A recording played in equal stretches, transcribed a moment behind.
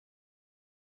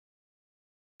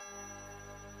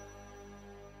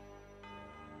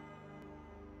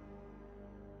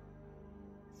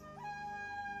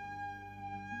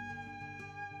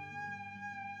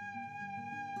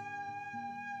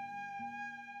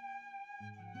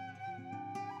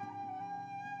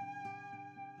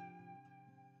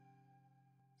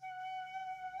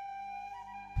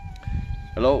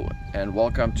Hello and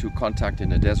welcome to Contact in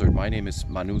the Desert. My name is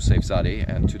Manu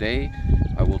Saifzadeh, and today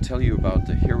I will tell you about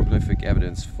the hieroglyphic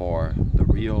evidence for the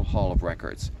real Hall of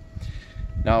Records.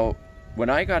 Now, when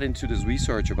I got into this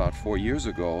research about 4 years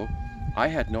ago, I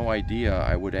had no idea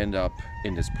I would end up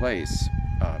in this place.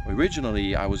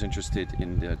 Originally, I was interested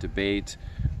in the debate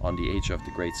on the age of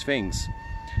the Great Sphinx,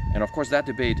 and of course that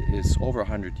debate is over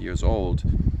 100 years old.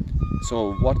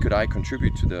 So what could I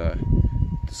contribute to the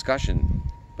discussion?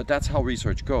 But that's how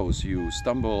research goes. You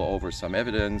stumble over some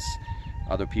evidence,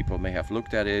 other people may have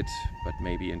looked at it, but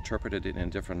maybe interpreted it in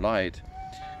a different light.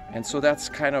 And so that's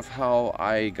kind of how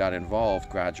I got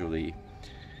involved gradually.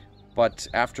 But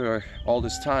after all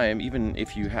this time, even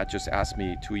if you had just asked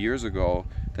me 2 years ago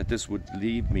that this would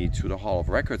lead me to the Hall of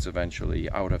Records eventually,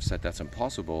 I would have said that's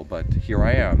impossible, but here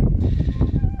I am.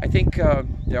 I think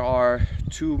there are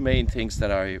two main things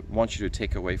that I want you to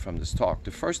take away from this talk.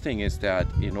 The first thing is that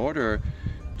in order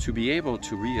to be able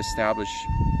to re-establish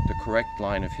the correct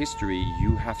line of history,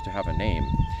 you have to have a name.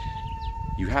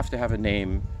 You have to have a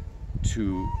name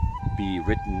to be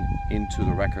written into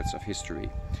the records of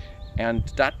history. And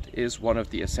that is one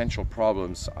of the essential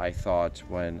problems, I thought,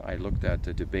 when I looked at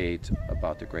the debate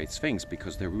about the Great Sphinx,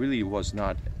 because there really was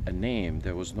not a name.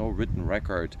 There was no written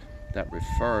record that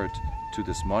referred to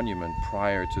this monument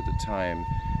prior to the time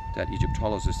that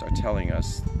Egyptologists are telling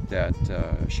us that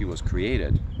she was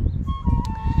created.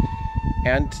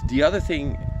 And the other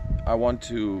thing I want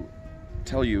to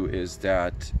tell you is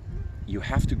that you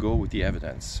have to go with the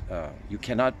evidence. You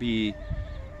cannot be,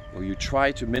 or you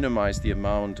try to minimize the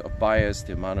amount of bias,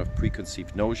 the amount of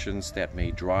preconceived notions that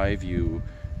may drive you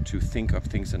to think of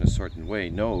things in a certain way.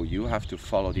 No, you have to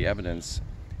follow the evidence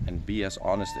and be as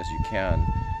honest as you can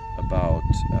about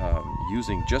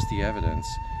using just the evidence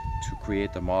to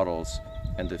create the models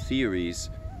and the theories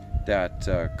that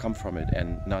come from it,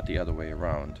 and not the other way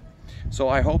around. So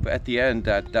I hope at the end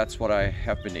that that's what I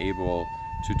have been able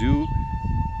to do.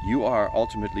 You are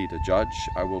ultimately the judge.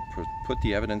 I will put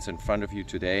the evidence in front of you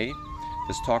today.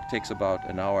 This talk takes about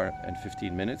an hour and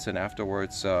 15 minutes, and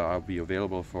afterwards I'll be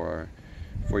available for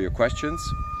your questions.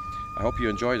 I hope you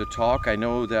enjoy the talk. I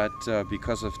know that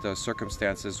because of the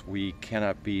circumstances we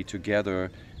cannot be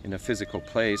together in a physical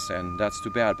place, and that's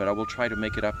too bad, but I will try to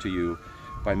make it up to you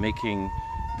by making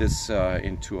this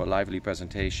into a lively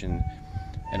presentation,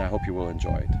 and I hope you will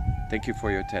enjoy it. Thank you for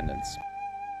your attendance.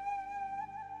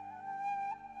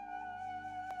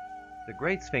 The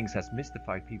Great Sphinx has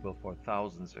mystified people for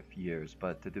thousands of years,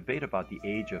 but the debate about the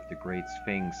age of the Great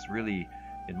Sphinx really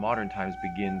in modern times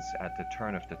begins at the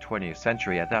turn of the 20th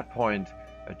century. At that point,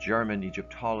 a German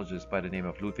Egyptologist by the name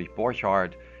of Ludwig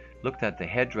Borchardt looked at the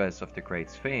headdress of the Great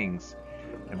Sphinx,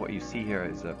 and what you see here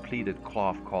is a pleated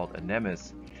cloth called a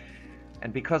nemes.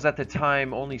 And because at the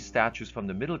time only statues from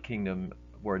the Middle Kingdom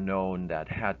were known that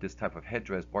had this type of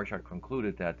headdress, Borchardt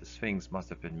concluded that the Sphinx must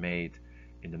have been made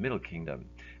in the Middle Kingdom.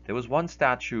 There was one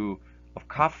statue of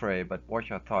Khafre, but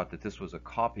Borchardt thought that this was a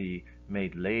copy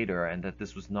made later and that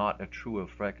this was not a true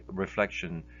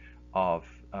reflection of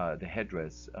the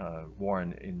headdress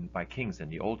worn by kings in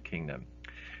the Old Kingdom.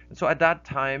 And so at that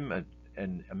time,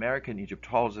 an American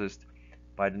Egyptologist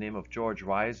by the name of George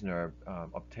Reisner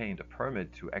obtained a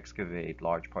permit to excavate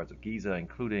large parts of Giza,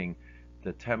 including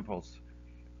the temples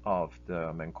of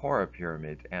the Menkaure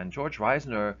pyramid. And George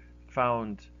Reisner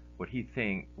found what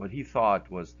he thought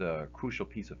was the crucial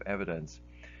piece of evidence,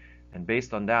 and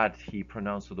based on that he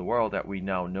pronounced to the world that we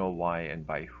now know why and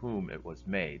by whom it was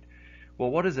made. Well,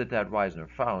 what is it that Reisner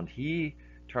found? He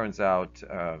turns out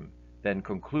then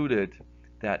concluded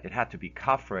that it had to be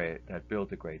Khafre that built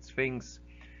the Great Sphinx,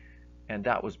 and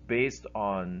that was based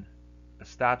on a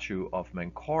statue of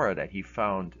Menkaure that he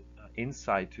found in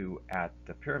situ at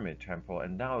the Pyramid Temple.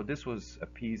 And now this was a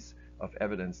piece of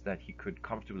evidence that he could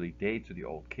comfortably date to the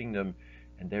Old Kingdom,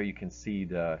 and there you can see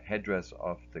the headdress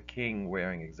of the king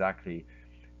wearing exactly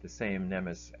the same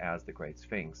nemes as the Great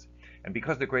Sphinx. And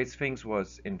because the Great Sphinx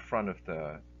was in front of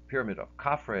the Pyramid of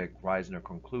Khafre, Reisner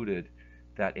concluded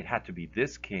that it had to be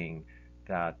this king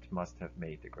that must have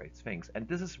made the Great Sphinx. And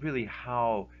this is really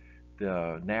how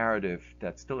the narrative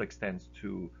that still extends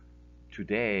to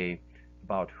today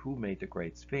about who made the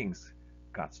Great Sphinx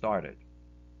got started.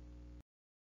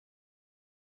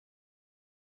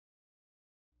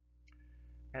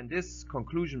 And this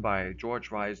conclusion by George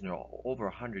Reisner over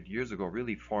 100 years ago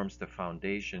really forms the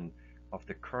foundation of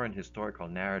the current historical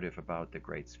narrative about the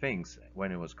Great Sphinx,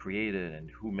 when it was created and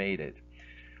who made it.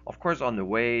 Of course, on the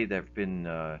way there have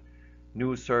been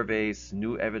new surveys,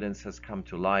 new evidence has come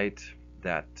to light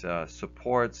that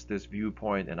supports this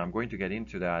viewpoint, and I'm going to get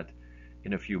into that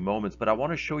in a few moments. But I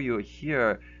want to show you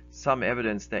here some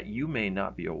evidence that you may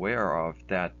not be aware of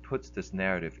that puts this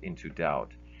narrative into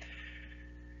doubt.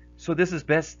 So this is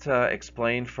best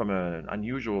explained from an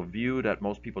unusual view that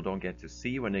most people don't get to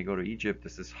see when they go to Egypt.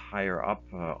 This is higher up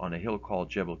on a hill called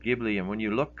Jebel Gibli, and when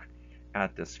you look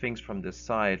at the Sphinx from this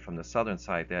side, from the southern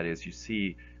side that is, you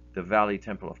see the Valley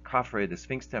Temple of Khafre. The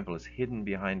Sphinx Temple is hidden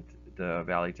behind the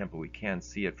Valley Temple. We can't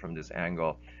see it from this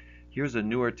angle. Here's a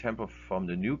newer temple from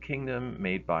the New Kingdom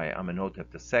made by Amenhotep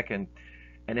II.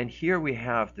 And then here we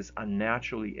have this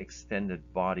unnaturally extended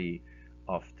body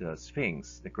of the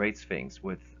Sphinx, the Great Sphinx,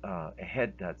 with a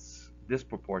head that's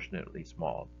disproportionately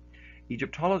small.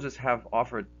 Egyptologists have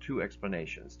offered two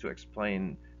explanations to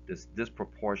explain this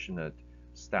disproportionate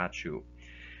statue.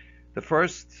 The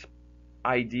first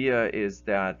idea is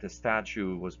that the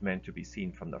statue was meant to be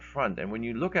seen from the front, and when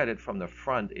you look at it from the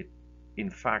front, it in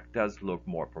fact does look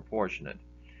more proportionate.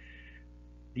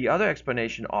 The other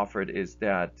explanation offered is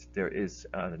that there is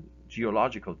a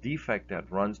geological defect that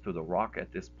runs through the rock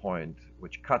at this point,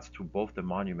 which cuts through both the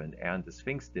monument and the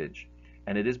Sphinx ditch.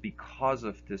 And it is because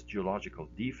of this geological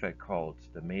defect, called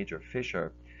the major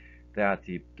fissure, that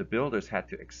the builders had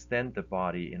to extend the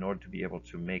body in order to be able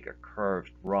to make a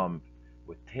curved rump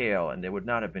with tail, and they would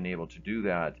not have been able to do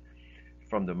that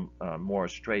from the more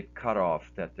straight cutoff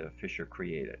that the fissure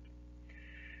created.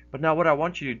 But now what I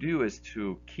want you to do is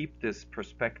to keep this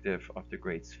perspective of the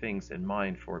Great Sphinx in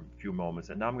mind for a few moments.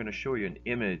 And now I'm going to show you an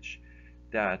image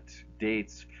that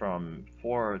dates from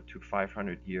 400 to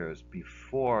 500 years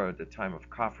before the time of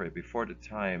Khafre, before the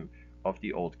time of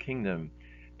the Old Kingdom,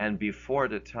 and before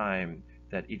the time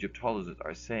that Egyptologists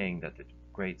are saying that the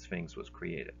Great Sphinx was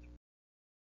created.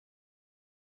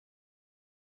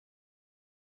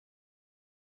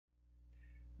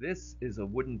 This is a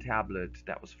wooden tablet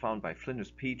that was found by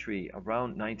Flinders Petrie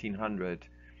around 1900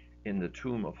 in the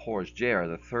tomb of Horus Jer,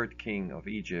 the third king of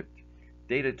Egypt,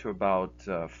 dated to about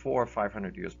 400 or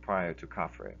 500 years prior to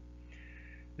Khafre.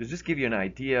 To just give you an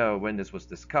idea when this was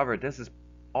discovered, this is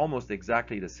almost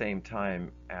exactly the same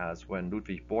time as when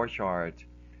Ludwig Borchardt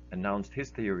announced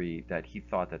his theory that he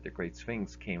thought that the Great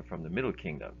Sphinx came from the Middle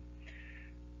Kingdom.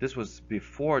 This was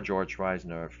before George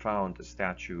Reisner found a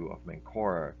statue of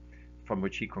Menkaure, from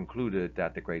which he concluded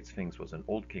that the Great Sphinx was an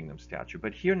Old Kingdom statue.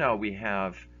 But here now we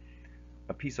have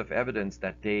a piece of evidence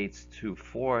that dates to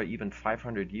 400, even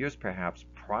 500 years perhaps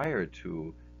prior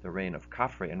to the reign of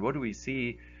Khafre. And what do we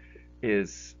see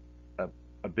is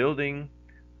a building,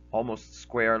 almost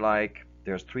square-like.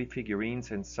 There's three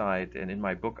figurines inside, and in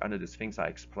my book Under the Sphinx I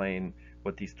explain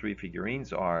what these three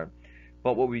figurines are.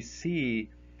 But what we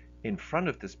see in front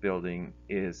of this building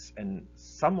is a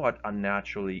somewhat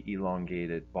unnaturally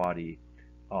elongated body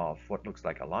of what looks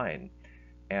like a lion.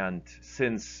 And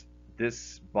since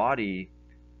this body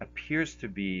appears to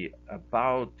be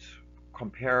about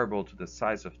comparable to the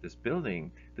size of this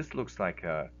building, this looks like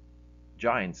a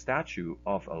giant statue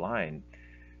of a lion.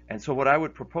 And so what I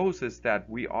would propose is that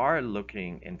we are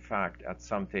looking, in fact, at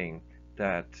something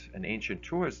that an ancient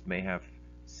tourist may have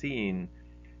seen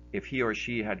if he or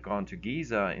she had gone to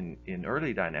Giza in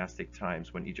early dynastic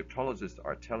times, when Egyptologists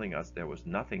are telling us there was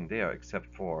nothing there except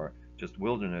for just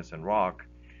wilderness and rock.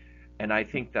 And I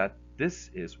think that this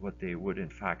is what they would in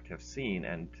fact have seen,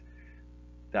 and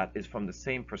that is from the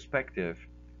same perspective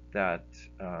that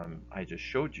I just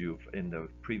showed you in the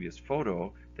previous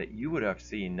photo that you would have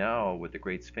seen now with the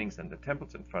Great Sphinx and the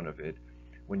temples in front of it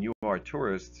when you are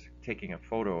tourists taking a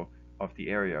photo of the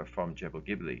area from Jebel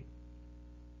Gibli.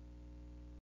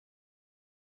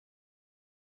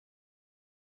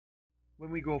 When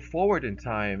we go forward in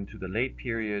time to the late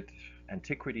period,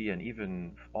 antiquity, and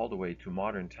even all the way to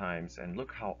modern times, and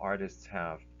look how artists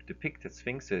have depicted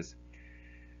sphinxes,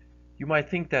 you might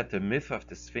think that the myth of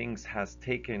the Sphinx has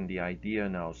taken the idea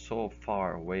now so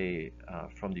far away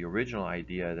from the original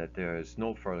idea that there is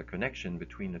no further connection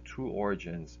between the true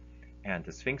origins and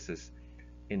the Sphinxes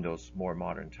in those more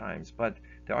modern times. But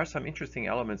there are some interesting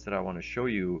elements that I want to show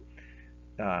you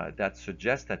that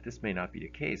suggest that this may not be the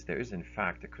case. There is in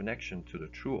fact a connection to the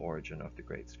true origin of the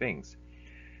Great Sphinx.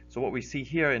 So what we see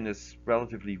here in this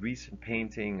relatively recent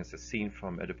painting is a scene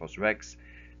from Oedipus Rex,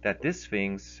 that this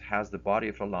Sphinx has the body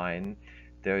of a lion.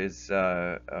 There is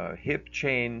a hip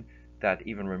chain that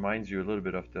even reminds you a little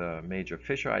bit of the major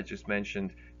fissure I just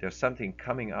mentioned. There's something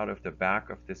coming out of the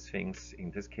back of the Sphinx. In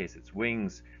this case it's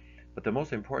wings. But the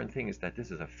most important thing is that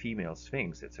this is a female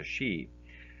Sphinx. It's a she.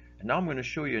 And now I'm going to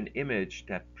show you an image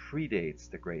that predates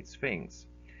the Great Sphinx.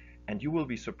 And you will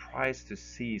be surprised to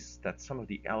see that some of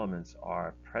the elements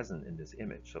are present in this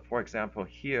image. So for example,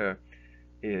 here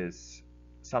is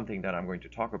something that I'm going to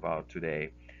talk about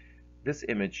today. This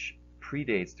image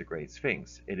predates the Great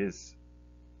Sphinx. It is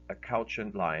a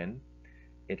couchant lion.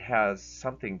 It has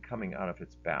something coming out of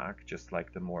its back, just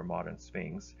like the more modern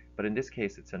Sphinx, but in this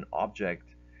case it's an object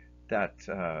that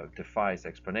defies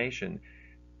explanation.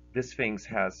 This Sphinx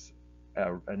has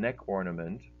a neck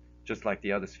ornament, just like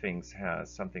the other Sphinx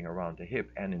has something around the hip,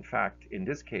 and in fact, in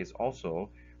this case also,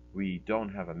 we don't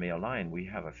have a male lion, we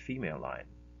have a female lion,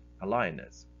 a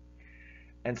lioness.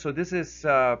 And so this is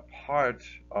a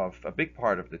big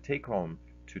part of the take-home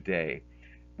today,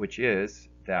 which is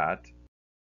that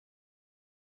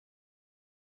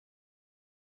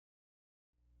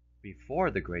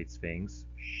before the Great Sphinx,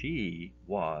 she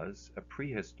was a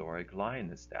prehistoric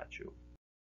lioness statue.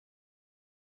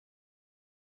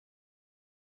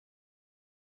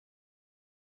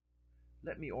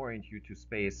 Let me orient you to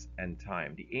space and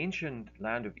time. The ancient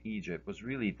land of Egypt was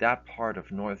really that part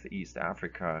of northeast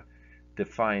Africa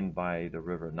defined by the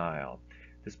river Nile,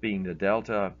 this being the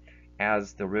delta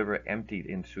as the river emptied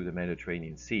into the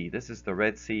Mediterranean Sea. This is the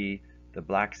Red Sea, the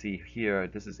Black Sea here,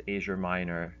 this is Asia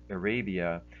Minor,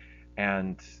 Arabia,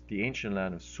 and the ancient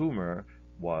land of Sumer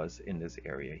was in this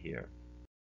area here.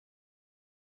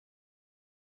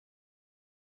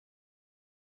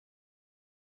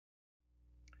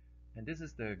 And this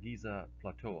is the Giza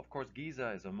Plateau. Of course,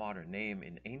 Giza is a modern name.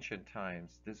 In ancient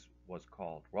times, this was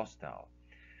called Rostau.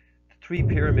 The three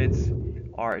pyramids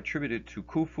are attributed to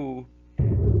Khufu,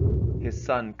 his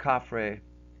son Khafre,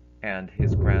 and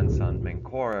his grandson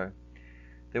Menkaure.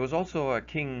 There was also a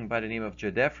king by the name of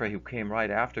Djedefre who came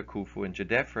right after Khufu, and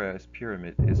Djedefre's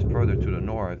pyramid is further to the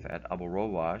north at Abu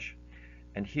Rowash,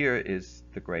 and here is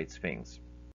the Great Sphinx.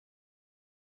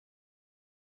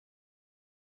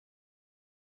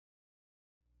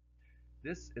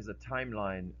 This is a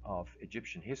timeline of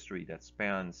Egyptian history that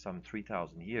spans some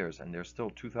 3,000 years, and there's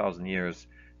still 2,000 years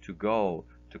to go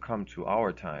to come to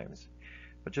our times.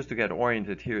 But just to get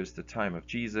oriented, here's the time of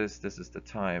Jesus, this is the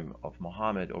time of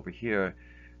Muhammad over here,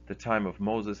 the time of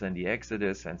Moses and the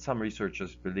Exodus, and some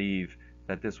researchers believe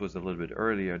that this was a little bit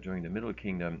earlier during the Middle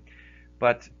Kingdom.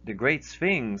 But the Great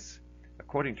Sphinx,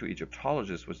 according to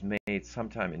Egyptologists, was made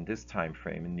sometime in this time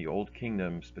frame, in the Old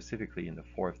Kingdom, specifically in the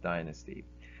 4th dynasty.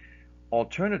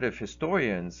 Alternative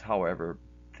historians, however,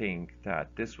 think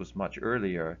that this was much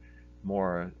earlier,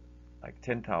 more like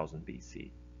 10,000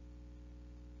 BC.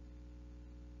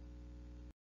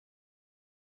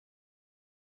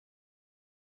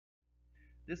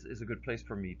 This is a good place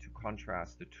for me to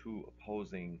contrast the two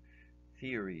opposing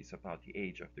theories about the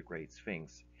age of the Great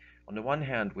Sphinx. On the one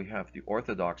hand, we have the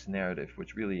Orthodox narrative,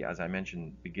 which really, as I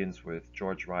mentioned, begins with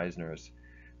George Reisner's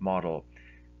model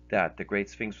that the Great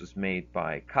Sphinx was made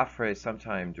by Khafre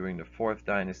sometime during the 4th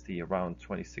dynasty, around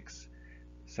 26th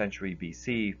century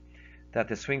BC, that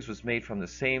the Sphinx was made from the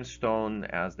same stone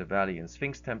as the Valley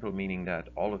Sphinx temple, meaning that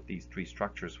all of these three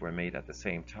structures were made at the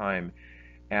same time,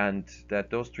 and that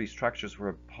those three structures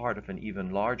were part of an even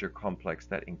larger complex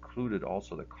that included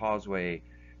also the causeway,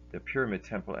 the Pyramid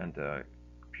Temple, and the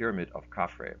Pyramid of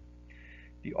Khafre.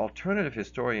 The alternative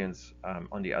historians,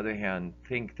 on the other hand,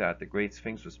 think that the Great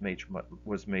Sphinx was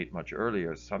made much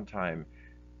earlier, sometime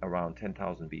around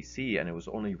 10,000 BC, and it was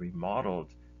only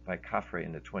remodeled by Khafre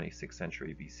in the 26th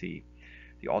century BC.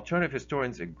 The alternative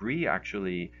historians agree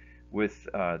actually with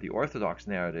the Orthodox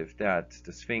narrative that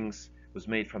the Sphinx was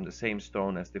made from the same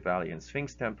stone as the Valley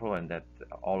Sphinx temple, and that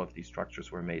all of these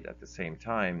structures were made at the same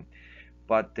time.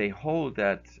 But they hold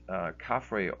that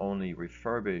Khafre only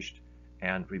refurbished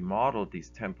and remodeled these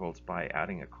temples by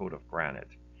adding a coat of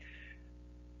granite.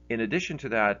 In addition to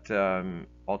that,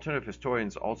 alternative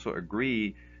historians also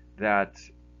agree that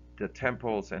the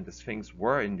temples and the Sphinx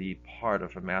were indeed part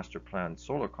of a master planned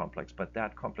solar complex, but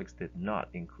that complex did not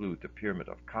include the Pyramid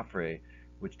of Khafre,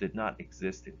 which did not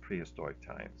exist in prehistoric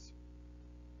times.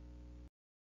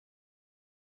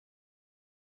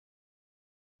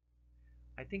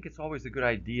 I think it's always a good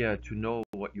idea to know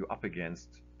what you're up against,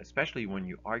 especially when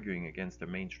you're arguing against a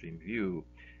mainstream view.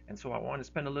 And so I want to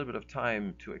spend a little bit of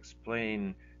time to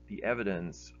explain the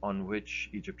evidence on which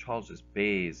Egyptologists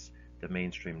base the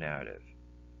mainstream narrative.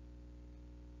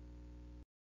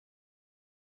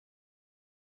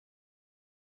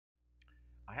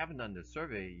 I haven't done the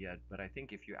survey yet, but I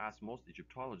think if you ask most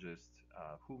Egyptologists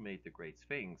who made the Great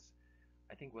Sphinx,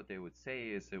 I think what they would say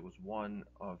is it was one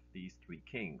of these three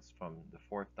kings from the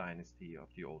 4th dynasty of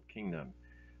the Old Kingdom,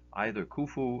 either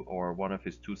Khufu or one of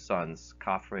his two sons,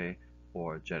 Khafre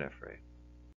or Djedefre.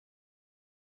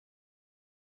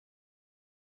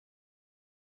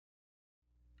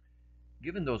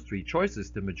 Given those three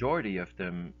choices, the majority of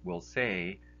them will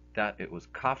say that it was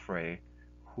Khafre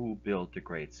who built the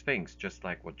Great Sphinx, just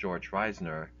like what George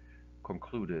Reisner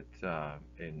concluded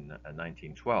in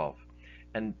 1912.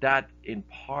 And that in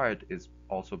part is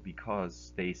also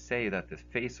because they say that the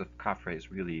face of Khafre is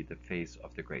really the face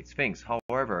of the Great Sphinx.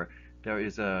 However, there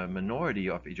is a minority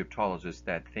of Egyptologists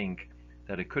that think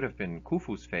that it could have been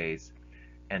Khufu's face,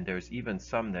 and there's even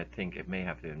some that think it may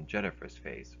have been Jennifer's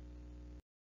face.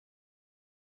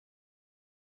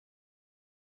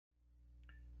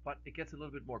 But it gets a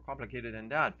little bit more complicated than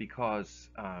that because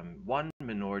one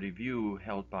minority view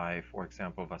held by, for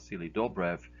example, Vasily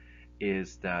Dobrev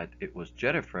is that it was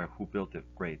Jennifer who built the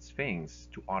Great Sphinx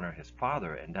to honor his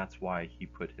father, and that's why he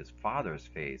put his father's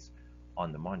face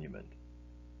on the monument.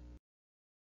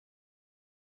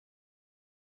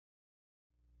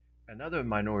 Another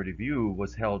minority view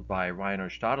was held by Rainer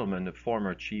Stadelmann, the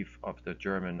former chief of the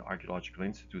German Archaeological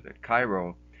Institute at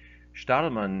Cairo.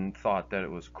 Stadelmann thought that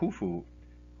it was Khufu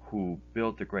who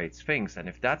built the Great Sphinx, and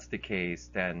if that's the case,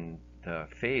 then the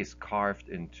face carved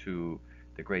into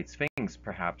the Great Sphinx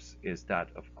perhaps is that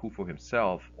of Khufu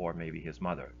himself or maybe his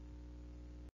mother.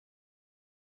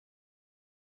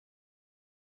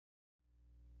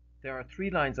 There are three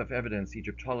lines of evidence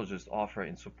Egyptologists offer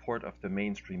in support of the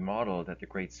mainstream model that the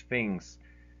Great Sphinx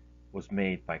was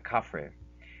made by Khafre.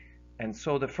 And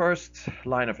so the first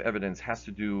line of evidence has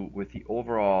to do with the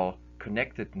overall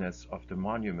connectedness of the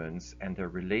monuments and their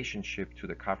relationship to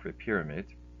the Khafre pyramid.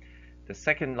 The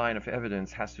second line of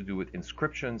evidence has to do with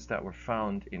inscriptions that were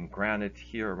found in granite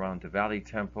here around the Valley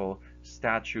Temple,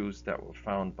 statues that were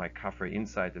found by Khafre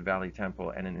inside the Valley Temple,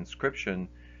 and an inscription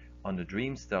on the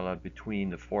dream stela between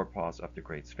the forepaws of the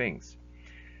Great Sphinx.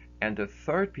 And the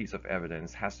third piece of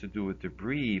evidence has to do with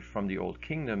debris from the Old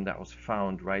Kingdom that was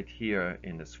found right here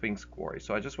in the Sphinx quarry.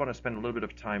 So I just want to spend a little bit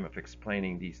of time of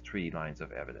explaining these three lines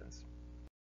of evidence.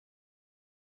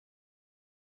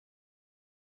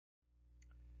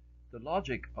 The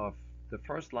logic of the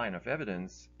first line of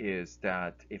evidence is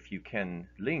that if you can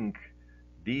link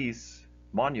these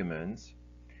monuments,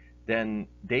 then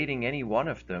dating any one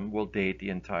of them will date the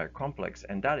entire complex.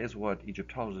 And that is what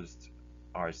Egyptologists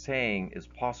are saying is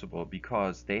possible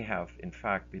because they have in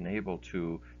fact been able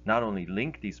to not only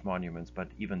link these monuments but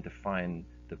even define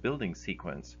the building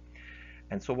sequence.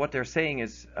 And so what they're saying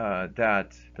is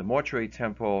that the mortuary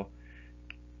temple,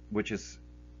 which is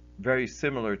very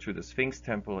similar to the Sphinx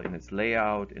temple in its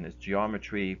layout, in its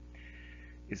geometry,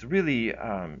 is really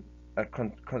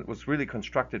was really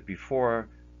constructed before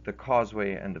the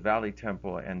Causeway and the Valley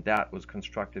Temple, and that was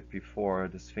constructed before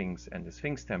the Sphinx and the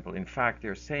Sphinx Temple. In fact,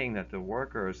 they're saying that the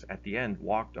workers at the end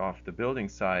walked off the building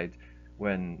site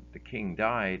when the king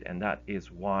died, and that is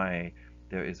why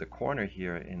there is a corner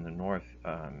here in the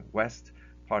northwest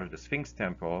part of the Sphinx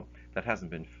Temple that hasn't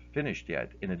been finished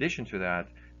yet. In addition to that,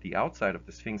 the outside of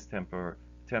the Sphinx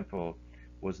temple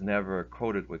was never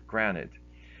coated with granite.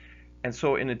 And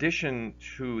so in addition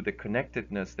to the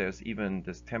connectedness, there's even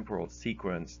this temporal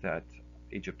sequence that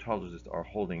Egyptologists are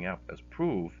holding up as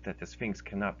proof that the Sphinx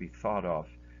cannot be thought of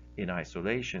in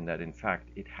isolation, that in fact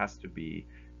it has to be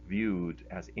viewed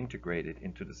as integrated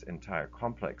into this entire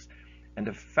complex. And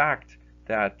the fact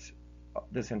that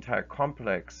this entire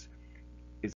complex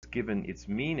is given its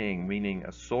meaning, meaning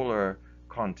a solar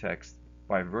context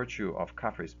by virtue of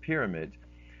Khafre's pyramid,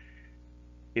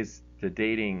 is the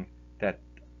dating that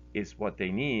is what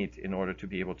they need in order to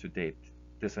be able to date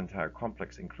this entire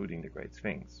complex, including the Great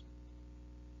Sphinx.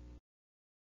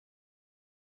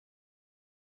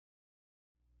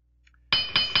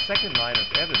 The second line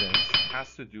of evidence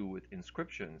has to do with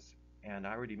inscriptions, and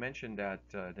I already mentioned that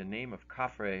the name of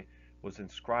Khafre was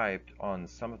inscribed on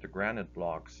some of the granite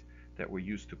blocks that were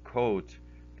used to coat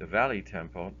the Valley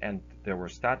Temple, and there were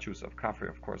statues of Khafre,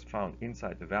 of course, found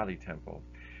inside the Valley Temple.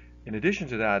 In addition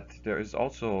to that, there is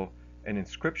also an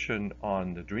inscription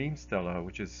on the Dream Stela,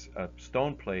 which is a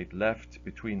stone plate left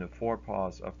between the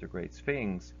forepaws of the Great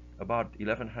Sphinx about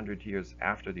 1100 years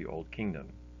after the Old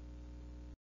Kingdom.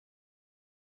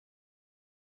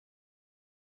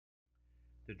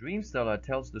 The Dream Stela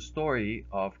tells the story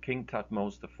of King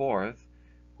Thutmose IV,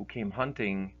 who came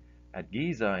hunting at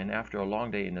Giza, and after a long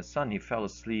day in the sun, he fell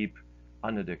asleep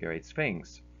under the Great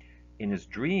Sphinx. In his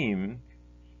dream,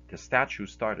 the statue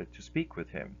started to speak with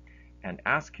him and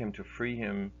ask him to free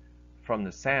him from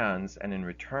the sands, and in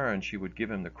return she would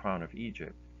give him the crown of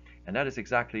Egypt. And that is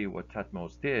exactly what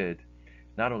Thutmose did.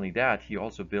 Not only that, he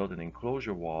also built an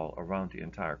enclosure wall around the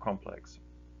entire complex.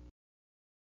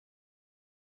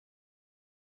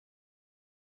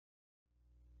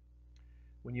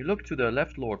 When you look to the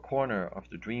left lower corner of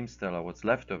the Dream Stela, what's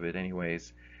left of it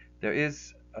anyways, there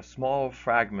is a small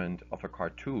fragment of a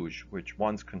cartouche which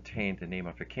once contained the name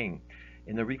of a king.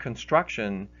 In the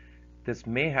reconstruction, this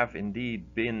may have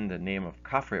indeed been the name of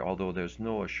Khafre, although there's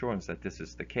no assurance that this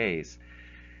is the case.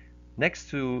 Next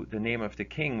to the name of the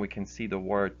king, we can see the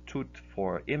word tut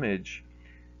for image.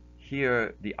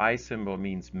 Here, the I symbol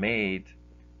means made,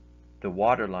 the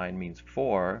water line means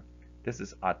for. This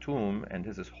is Atum, and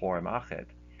this is Hor Machet,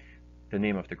 the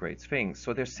name of the Great Sphinx.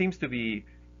 So there seems to be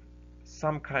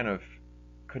some kind of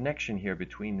connection here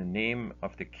between the name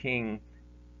of the king,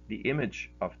 the image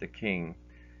of the king,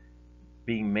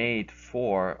 being made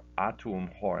for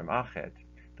Atum Hor Machet.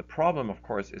 The problem, of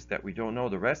course, is that we don't know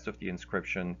the rest of the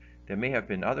inscription. There may have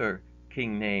been other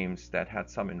king names that had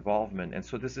some involvement, and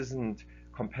so this isn't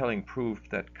compelling proof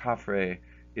that Khafre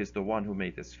is the one who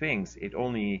made the Sphinx. It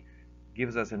only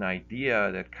gives us an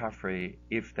idea that Khafre,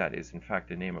 if that is in fact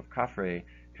the name of Khafre,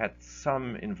 had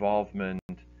some involvement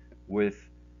with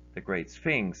the Great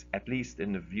Sphinx, at least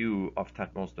in the view of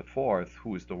Thutmose IV,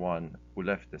 who is the one who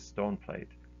left this stone plate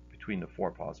between the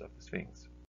forepaws of the Sphinx.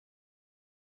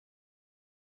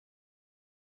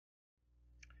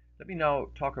 Let me now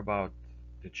talk about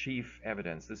the chief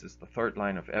evidence. This is the third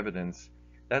line of evidence.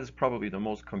 That is probably the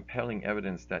most compelling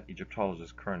evidence that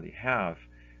Egyptologists currently have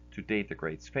to date the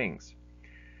Great Sphinx.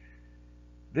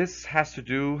 This has to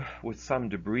do with some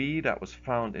debris that was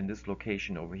found in this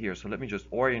location over here. So let me just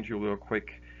orient you real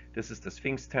quick. This is the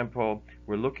Sphinx temple.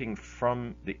 We're looking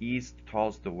from the east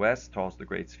towards the west, towards the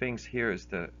Great Sphinx. Here is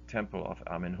the temple of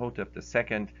Amenhotep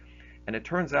II. And it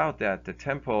turns out that the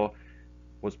temple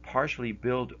was partially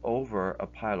built over a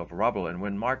pile of rubble. And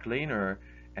when Mark Lehner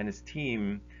and his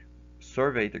team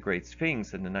surveyed the Great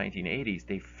Sphinx in the 1980s,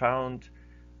 they found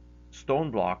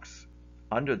stone blocks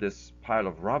under this pile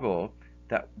of rubble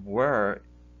that were,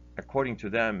 according to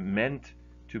them, meant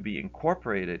to be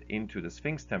incorporated into the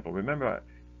Sphinx temple. Remember,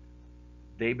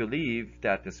 they believed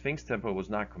that the Sphinx temple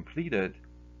was not completed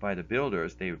by the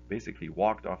builders. They basically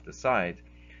walked off the site.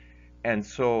 And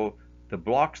so the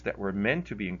blocks that were meant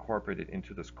to be incorporated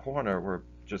into this corner were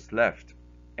just left.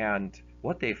 And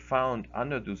what they found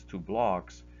under those two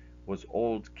blocks was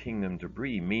old kingdom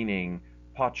debris, meaning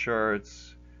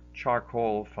potsherds,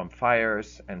 charcoal from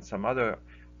fires, and some other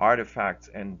artifacts.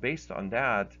 And based on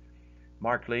that,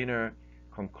 Mark Lehner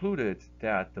concluded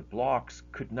that the blocks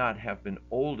could not have been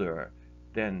older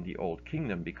than the Old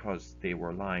Kingdom because they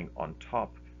were lying on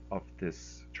top of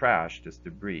this trash, this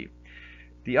debris.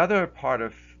 The other part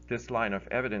of this line of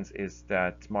evidence is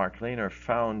that Mark Lehner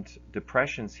found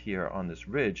depressions here on this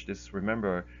ridge. This,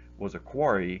 remember, was a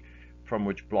quarry from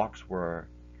which blocks were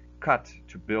cut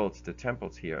to build the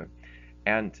temples here.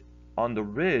 And on the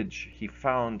ridge, he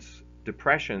found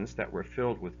depressions that were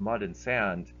filled with mud and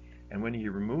sand. And when he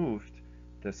removed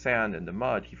the sand and the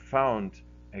mud, he found,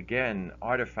 again,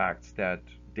 artifacts that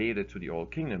dated to the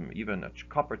Old Kingdom, even a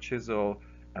copper chisel,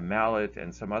 a mallet,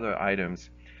 and some other items.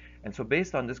 And so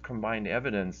based on this combined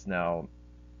evidence now,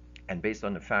 and based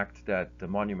on the fact that the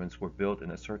monuments were built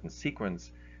in a certain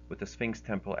sequence with the Sphinx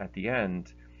temple at the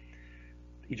end,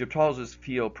 Egyptologists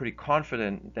feel pretty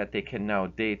confident that they can now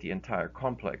date the entire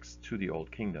complex to the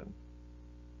Old Kingdom.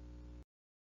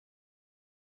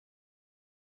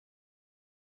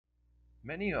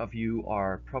 Many of you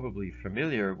are probably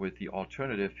familiar with the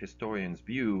alternative historian's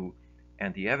view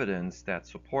and the evidence that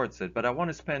supports it, but I want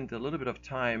to spend a little bit of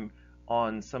time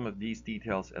on some of these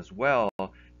details as well,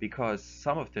 because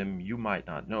some of them you might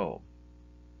not know.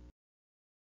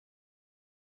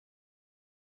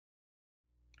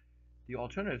 The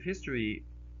alternative history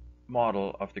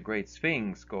model of the Great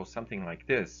Sphinx goes something like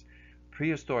this.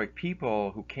 Prehistoric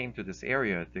people who came to this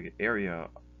area, the area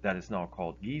that is now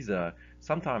called Giza,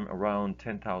 sometime around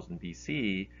 10,000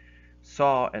 BC,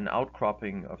 saw an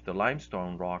outcropping of the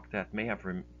limestone rock that may have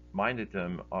reminded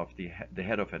them of the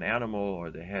head of an animal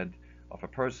or the head of a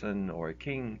person or a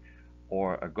king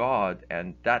or a god,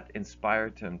 and that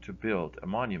inspired them to build a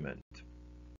monument.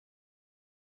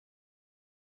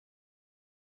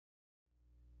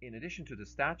 In addition to the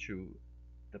statue,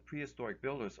 the prehistoric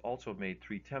builders also made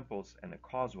 3 temples and a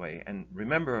causeway. And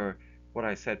remember what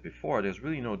I said before, there's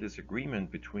really no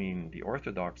disagreement between the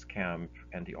Orthodox camp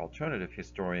and the alternative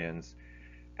historians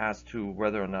as to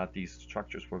whether or not these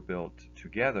structures were built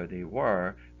together. They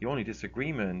were. The only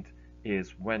disagreement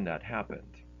is when that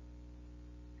happened.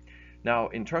 Now,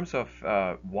 in terms of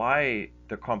why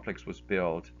the complex was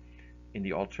built, in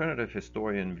the alternative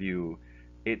historian view,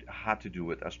 it had to do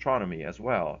with astronomy as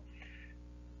well.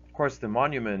 Of course, the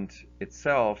monument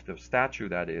itself, the statue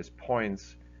that is,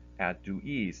 points at due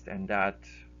east, and that,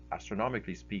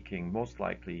 astronomically speaking, most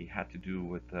likely had to do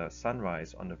with the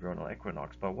sunrise on the vernal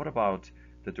equinox. But what about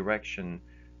the direction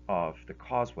of the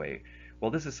causeway?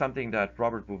 Well, this is something that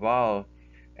Robert Bouval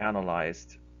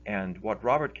analyzed, and what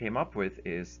Robert came up with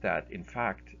is that, in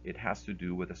fact, it has to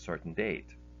do with a certain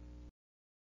date.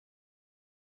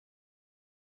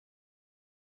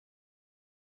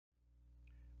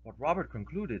 What Robert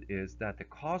concluded is that the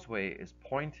causeway is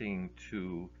pointing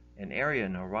to an area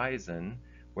in the horizon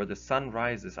where the sun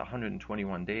rises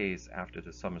 121 days after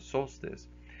the summer solstice.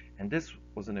 And this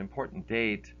was an important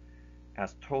date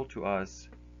as told to us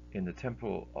in the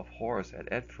Temple of Horus at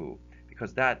Edfu,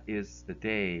 because that is the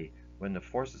day when the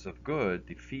forces of good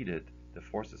defeated the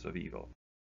forces of evil.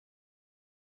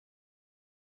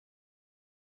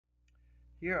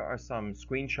 Here are some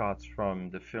screenshots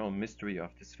from the film Mystery of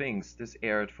the Sphinx. This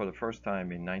aired for the first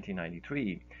time in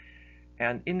 1993.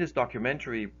 And in this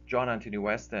documentary, John Anthony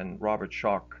West and Robert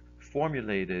Schoch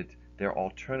formulated their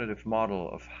alternative model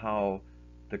of how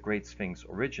the Great Sphinx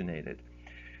originated.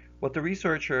 What the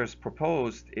researchers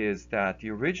proposed is that the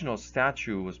original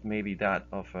statue was maybe that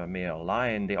of a male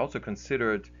lion. They also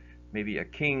considered maybe a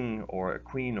king or a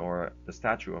queen or the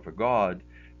statue of a god.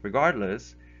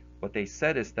 Regardless, what they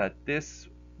said is that this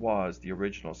was the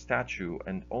original statue,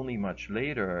 and only much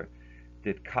later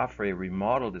did Khafre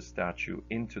remodel the statue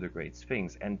into the Great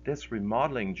Sphinx. And this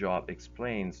remodeling job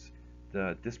explains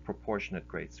the disproportionate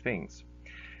Great Sphinx.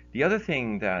 The other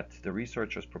thing that the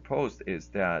researchers proposed is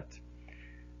that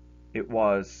it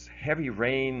was heavy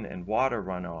rain and water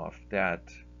runoff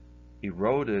that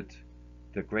eroded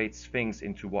the Great Sphinx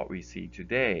into what we see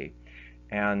today.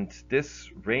 And this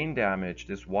rain damage,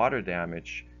 this water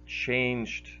damage,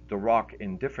 changed the rock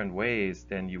in different ways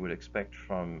than you would expect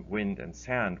from wind and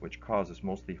sand, which causes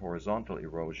mostly horizontal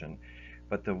erosion.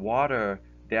 But the water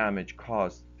damage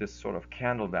caused this sort of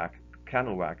candle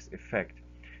wax effect,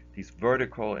 these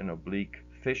vertical and oblique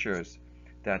fissures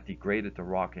that degraded the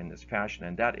rock in this fashion.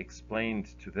 And that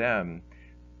explained to them,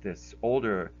 this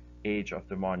older age of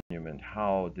the monument,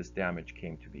 how this damage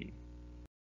came to be.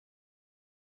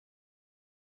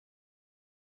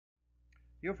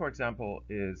 Here, for example,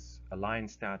 is a lion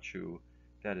statue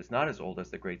that is not as old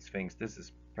as the Great Sphinx. This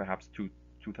is perhaps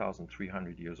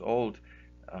 2,300 years old,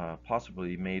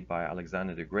 possibly made by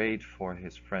Alexander the Great for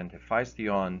his friend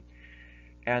Hephaestion.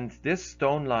 And this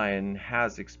stone lion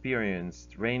has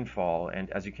experienced rainfall, and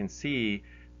as you can see,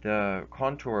 the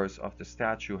contours of the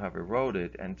statue have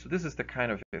eroded. And so this is the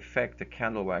kind of effect, the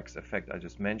candle wax effect I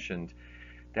just mentioned,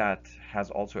 that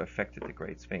has also affected the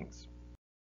Great Sphinx.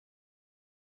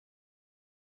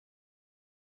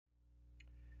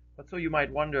 But so you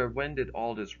might wonder, when did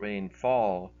all this rain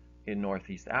fall in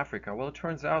Northeast Africa? Well, it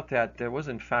turns out that there was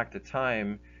in fact a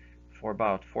time for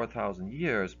about 4,000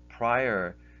 years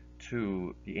prior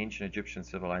to the ancient Egyptian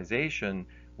civilization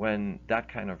when that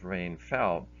kind of rain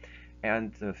fell.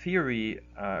 And the theory,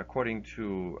 according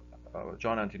to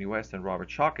John Anthony West and Robert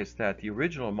Schoch, is that the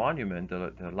original monument,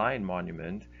 the lion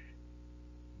monument,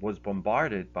 was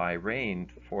bombarded by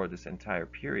rain for this entire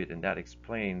period, and that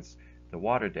explains the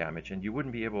water damage. And you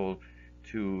wouldn't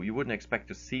expect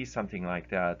to see something like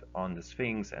that on the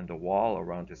Sphinx and the wall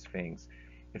around the Sphinx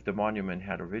if the monument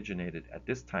had originated at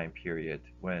this time period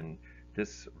when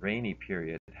this rainy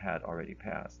period had already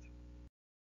passed.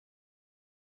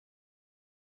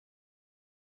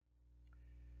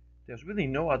 There's really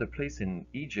no other place in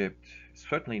Egypt,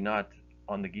 certainly not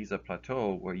on the Giza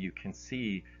Plateau, where you can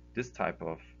see this type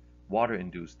of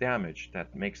water-induced damage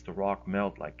that makes the rock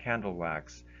melt like candle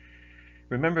wax.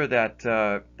 Remember that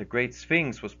the Great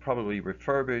Sphinx was probably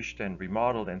refurbished and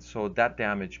remodeled, and so that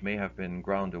damage may have been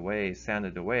ground away,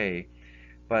 sanded away.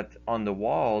 But on the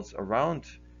walls around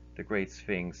the Great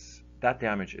Sphinx, that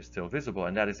damage is still visible,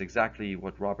 and that is exactly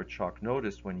what Robert Schoch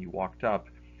noticed when he walked up,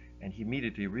 and he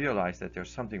immediately realized that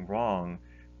there's something wrong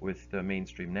with the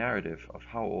mainstream narrative of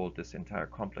how old this entire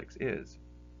complex is.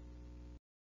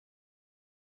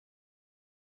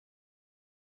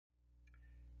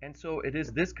 And so it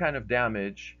is this kind of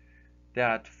damage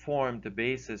that formed the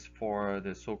basis for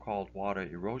the so-called water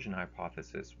erosion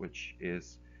hypothesis, which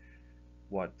is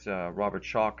what Robert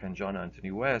Schoch and John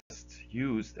Anthony West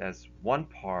used as one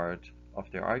part of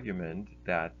their argument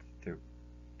that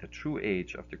the true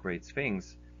age of the Great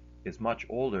Sphinx is much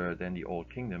older than the Old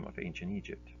Kingdom of ancient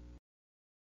Egypt.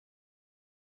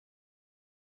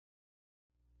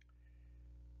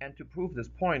 And to prove this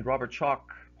point, Robert Schoch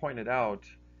pointed out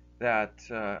that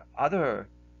other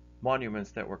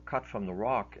monuments that were cut from the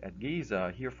rock at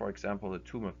Giza, here for example the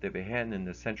tomb of Debehen in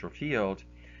the central field,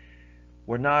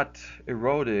 were not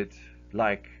eroded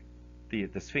like the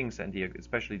Sphinx and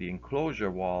especially the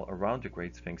enclosure wall around the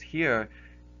Great Sphinx. Here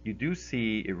you do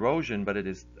see erosion, but it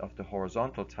is of the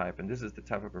horizontal type, and this is the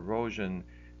type of erosion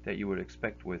that you would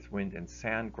expect with wind and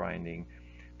sand grinding.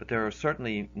 But there are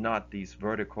certainly not these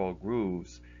vertical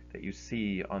grooves that you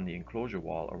see on the enclosure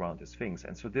wall around the Sphinx.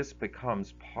 And so this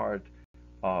becomes part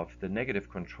of the negative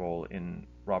control in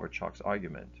Robert Schoch's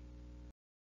argument.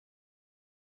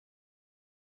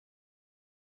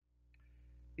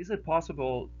 is it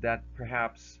possible that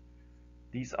perhaps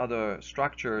these other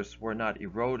structures were not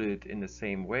eroded in the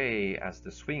same way as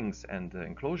the Sphinx and the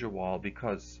enclosure wall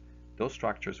because those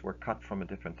structures were cut from a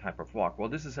different type of rock? Well,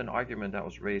 this is an argument that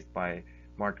was raised by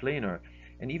Mark Lehner.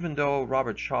 And even though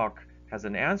Robert Schoch has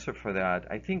an answer for that,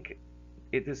 I think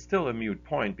it is still a moot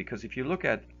point, because if you look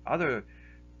at other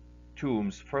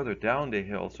tombs further down the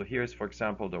hill, so here's, for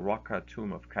example, the rock-cut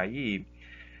tomb of Cai,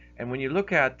 and when you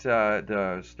look at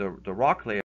the rock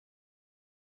layer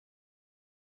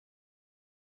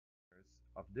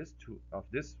of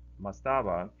this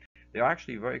mastaba, they're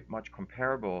actually very much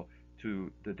comparable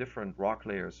to the different rock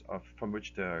layers from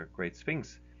which the Great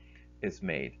Sphinx is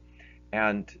made.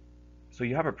 And so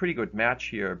you have a pretty good match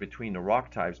here between the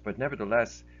rock types, but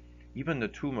nevertheless, even the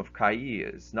tomb of Cai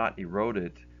is not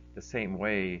eroded the same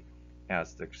way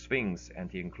as the Sphinx and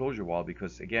the enclosure wall,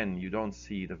 because again, you don't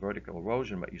see the vertical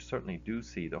erosion, but you certainly do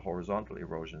see the horizontal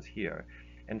erosions here.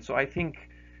 And so I think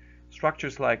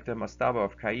structures like the mastaba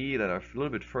of Cai that are a little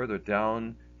bit further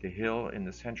down the hill in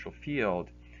the central field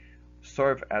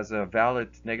serve as a valid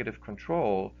negative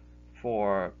control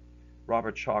for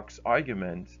Robert Schoch's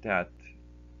argument that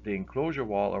the enclosure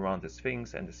wall around the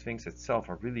Sphinx and the Sphinx itself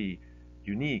are really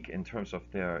unique in terms of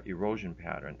their erosion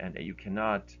pattern, and you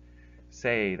cannot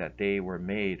say that they were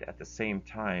made at the same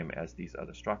time as these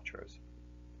other structures.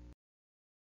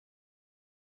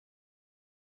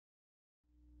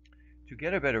 To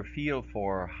get a better feel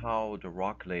for how the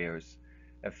rock layers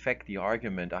affect the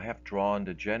argument, I have drawn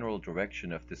the general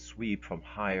direction of the sweep from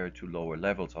higher to lower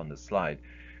levels on the slide.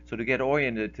 So to get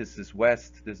oriented, this is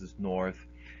west, this is north,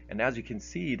 and as you can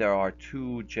see, there are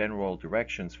two general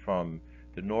directions from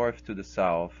the north to the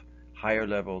south, higher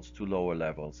levels to lower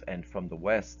levels, and from the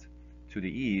west to the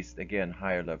east, again,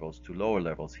 higher levels to lower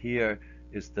levels. Here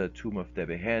is the tomb of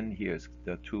Debehen, here is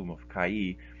the tomb of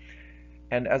Cai.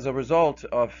 And as a result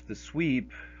of the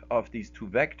sweep of these two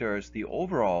vectors, the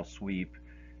overall sweep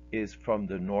is from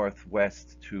the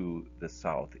northwest to the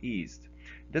southeast.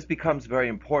 This becomes very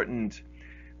important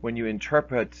when you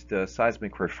interpret the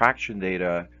seismic refraction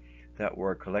data that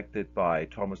were collected by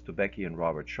Thomas Dubecki and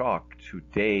Robert Schoch to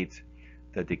date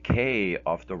the decay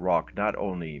of the rock, not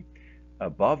only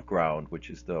above ground, which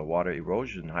is the water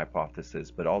erosion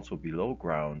hypothesis, but also below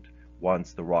ground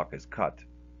once the rock is cut.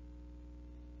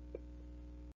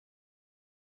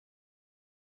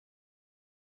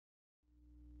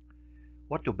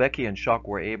 What Dubecki and Schoch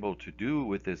were able to do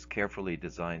with this carefully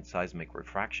designed seismic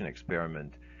refraction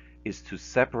experiment is to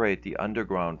separate the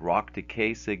underground rock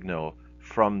decay signal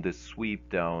from the sweep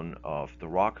down of the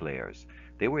rock layers.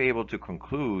 They were able to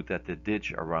conclude that the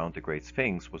ditch around the Great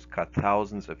Sphinx was cut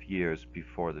thousands of years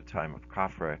before the time of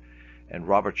Khafre, and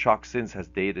Robert Schoch since has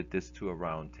dated this to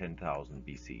around 10,000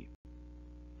 BC.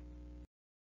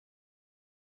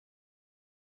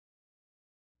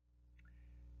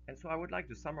 And so I would like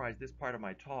to summarize this part of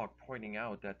my talk pointing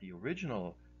out that the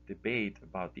original debate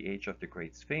about the age of the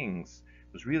Great Sphinx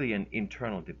was really an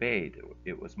internal debate.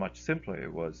 It was much simpler.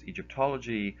 It was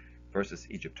Egyptology versus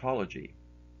Egyptology.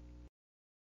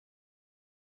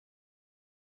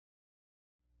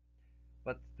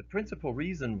 But the principal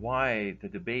reason why the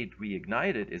debate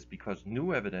reignited is because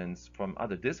new evidence from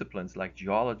other disciplines like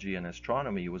geology and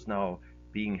astronomy was now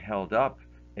being held up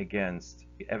against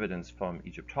evidence from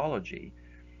Egyptology.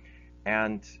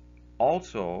 And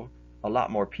also, a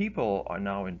lot more people are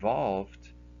now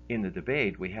involved in the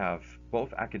debate. We have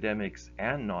both academics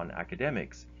and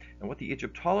non-academics. And what the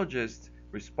Egyptologists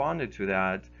responded to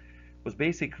that was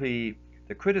basically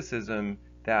the criticism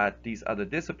that these other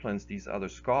disciplines, these other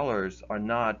scholars, are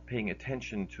not paying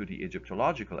attention to the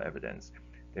Egyptological evidence.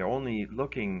 They're only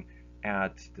looking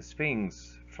at the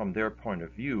Sphinx from their point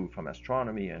of view, from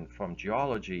astronomy and from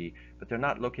geology, but they're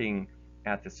not looking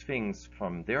at the Sphinx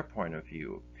from their point of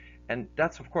view. And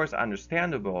that's, of course,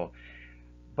 understandable,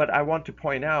 but I want to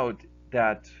point out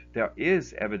that there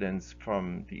is evidence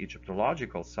from the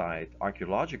Egyptological side,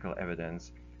 archaeological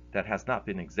evidence, that has not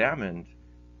been examined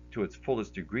to its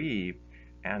fullest degree.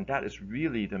 And that is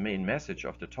really the main message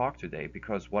of the talk today,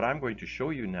 because what I'm going to show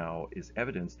you now is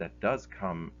evidence that does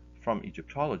come from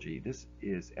Egyptology. This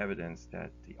is evidence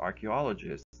that the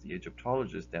archaeologists, the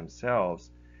Egyptologists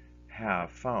themselves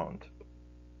have found.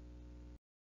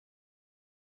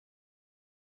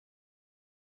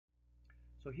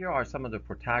 So here are some of the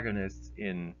protagonists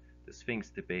in the Sphinx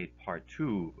debate part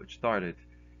 2, which started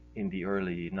in the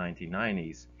early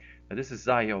 1990s. Now, this is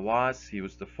Zahir Was. He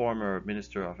was the former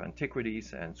Minister of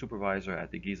Antiquities and supervisor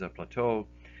at the Giza Plateau.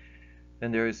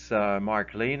 Then there is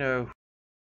Mark Lehner,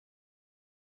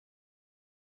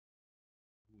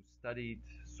 who studied,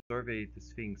 surveyed the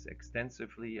Sphinx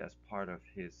extensively as part of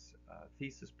his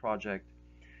thesis project.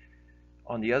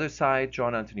 On the other side,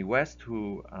 John Anthony West,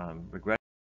 who regretfully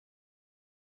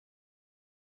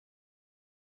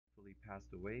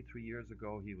passed away 3 years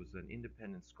ago. He was an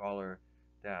independent scholar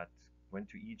that went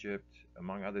to Egypt,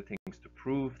 among other things, to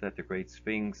prove that the Great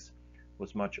Sphinx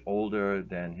was much older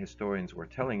than historians were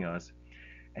telling us.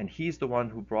 And he's the one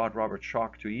who brought Robert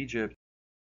Schoch to Egypt.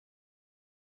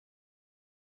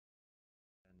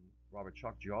 And Robert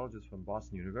Schoch, geologist from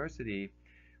Boston University,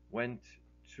 went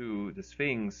to the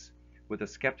Sphinx with a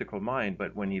skeptical mind,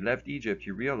 but when he left Egypt,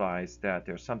 he realized that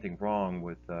there's something wrong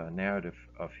with the narrative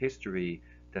of history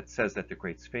that says that the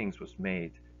Great Sphinx was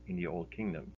made in the Old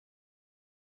Kingdom.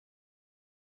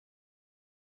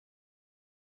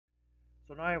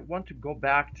 So now I want to go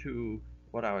back to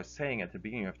what I was saying at the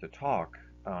beginning of the talk,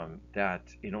 that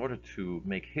in order to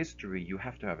make history, you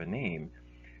have to have a name.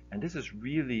 And this is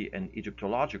really an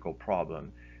Egyptological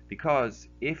problem, because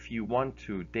if you want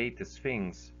to date the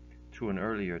Sphinx to an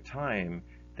earlier time,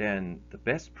 then the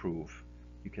best proof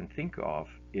you can think of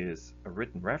is a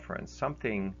written reference,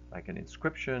 something like an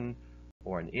inscription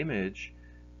or an image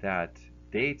that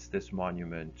dates this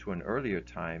monument to an earlier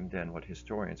time than what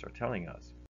historians are telling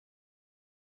us.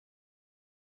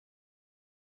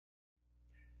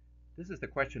 This is the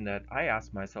question that I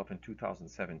asked myself in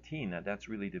 2017, and that's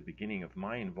really the beginning of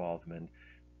my involvement.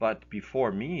 But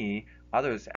before me,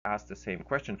 others asked the same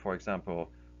question. For example,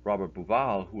 Robert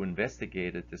Bouval, who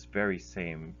investigated this very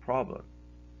same problem.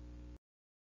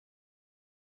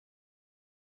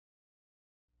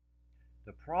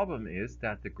 The problem is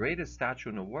that the greatest statue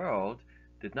in the world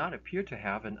did not appear to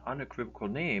have an unequivocal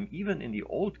name, even in the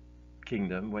Old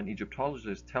Kingdom when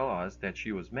Egyptologists tell us that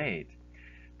she was made.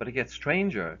 But it gets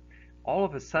stranger. All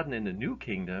of a sudden in the New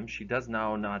Kingdom, she does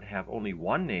now not have only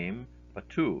one name, but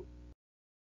two.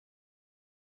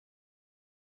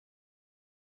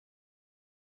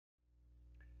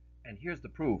 And here's the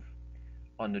proof.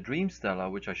 On the Dream Stela,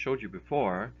 which I showed you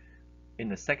before, in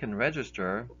the second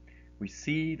register, we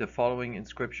see the following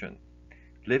inscription: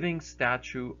 Living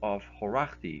Statue of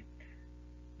Horachti.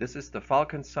 This is the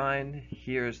falcon sign.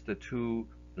 Here's the two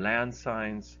land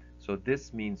signs. So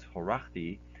this means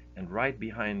Horachti, and right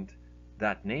behind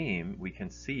that name, we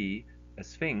can see a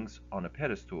sphinx on a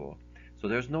pedestal. So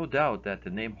there's no doubt that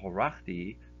the name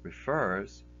Horachti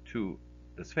refers to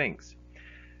the Sphinx.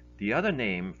 The other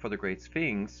name for the Great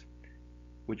Sphinx,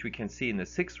 which we can see in the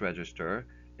sixth register,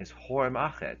 is Hor-Em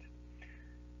Achet.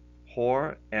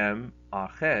 Hor-Em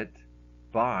Achet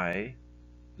by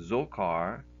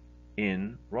Zokar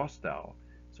in Rostau.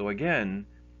 So again,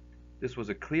 this was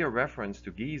a clear reference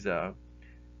to Giza,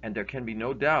 and there can be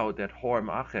no doubt that Hor-Em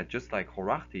Achet, just like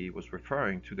Horachti, was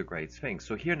referring to the Great Sphinx.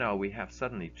 So here now we have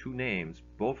suddenly two names,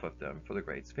 both of them, for the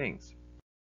Great Sphinx.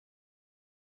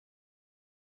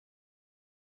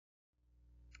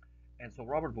 And so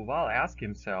Robert Bouval asked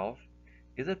himself,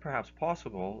 is it perhaps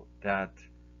possible that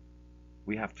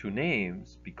we have two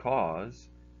names because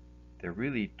they're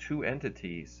really two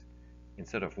entities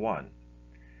instead of one?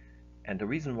 And the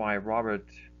reason why Robert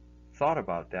thought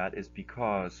about that is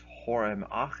because Hor-Em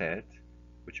Achet,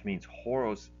 which means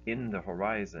Horos in the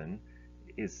horizon,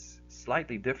 is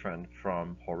slightly different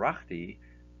from Horachti,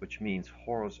 which means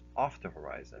Horos off the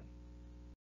horizon.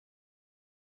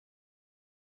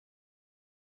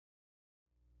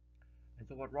 And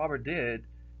so what Robert did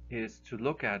is to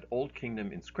look at Old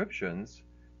Kingdom inscriptions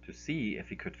to see if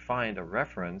he could find a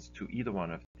reference to either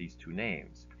one of these two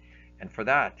names. And for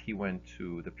that, he went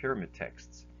to the pyramid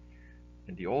texts.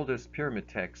 And the oldest pyramid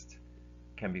text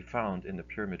can be found in the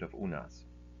Pyramid of Unas.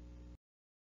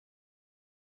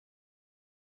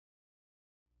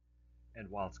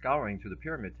 And while scouring through the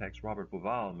pyramid text, Robert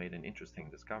Bouval made an interesting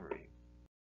discovery.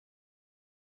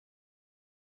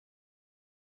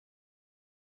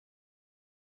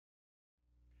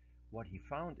 What he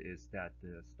found is that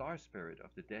the star spirit of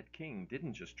the dead king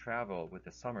didn't just travel with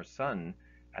the summer sun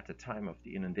at the time of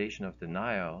the inundation of the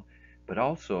Nile, but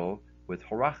also with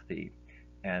Horachti.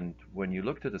 And when you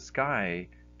look to the sky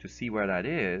to see where that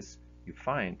is, you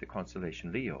find the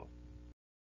constellation Leo.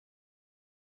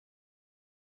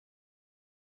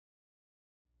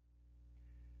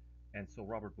 And so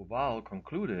Robert Bouval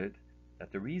concluded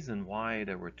that the reason why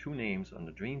there were two names on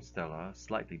the Dream Stela,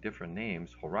 slightly different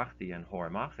names, Horachti and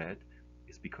Hor-Em Achet,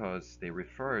 is because they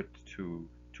referred to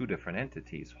two different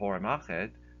entities. Hor-Em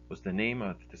Achet was the name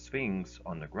of the Sphinx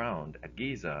on the ground at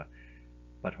Giza,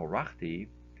 but Horachti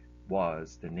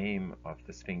was the name of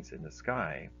the Sphinx in the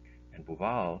sky. And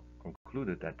Bouval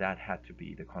concluded that that had to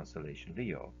be the constellation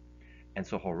Leo. And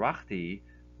so Horachti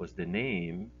was the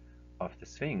name of the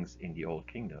Sphinx in the Old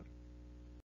Kingdom.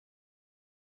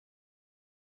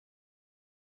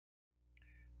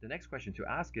 The next question to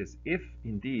ask is, if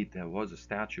indeed there was a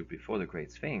statue before the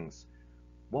Great Sphinx,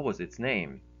 what was its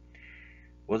name?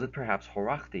 Was it perhaps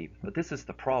Horachti? But this is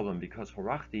the problem, because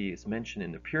Horachti is mentioned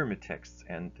in the pyramid texts,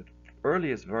 and the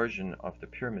earliest version of the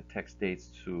pyramid text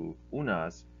dates to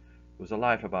Unas, who was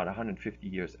alive about 150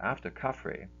 years after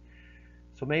Khafre.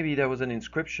 So maybe there was an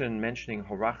inscription mentioning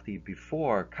Horachti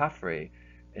before Khafre,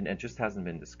 and it just hasn't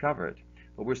been discovered.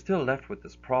 But we're still left with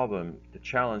this problem, the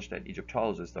challenge that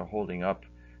Egyptologists are holding up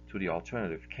to the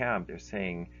alternative camp. They're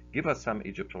saying, give us some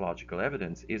Egyptological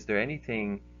evidence. Is there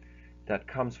anything that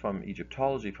comes from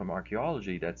Egyptology, from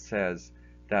archaeology, that says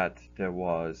that there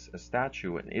was a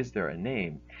statue, and is there a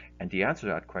name? And the answer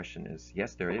to that question is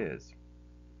yes, there is.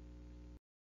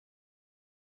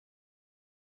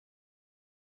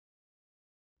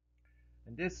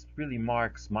 And this really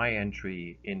marks my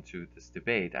entry into this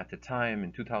debate. At the time,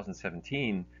 in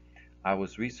 2017, I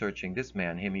was researching this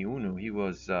man, Hemiunu. He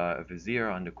was a vizier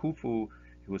under Khufu.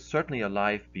 He was certainly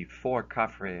alive before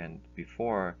Khafre and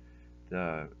before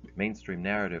the mainstream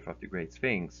narrative of the Great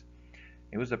Sphinx.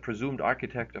 He was a presumed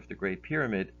architect of the Great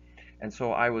Pyramid, and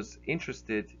so I was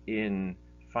interested in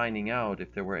finding out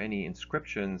if there were any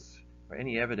inscriptions or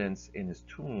any evidence in his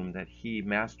tomb that he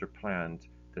master planned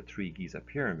the three Giza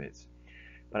pyramids.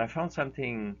 But I found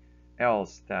something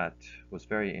else that was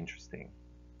very interesting.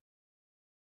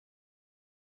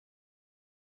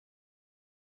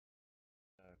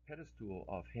 The pedestal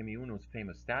of Hemiunu's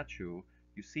famous statue,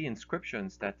 you see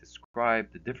inscriptions that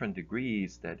describe the different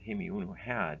degrees that Hemiunu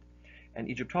had. And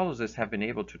Egyptologists have been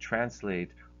able to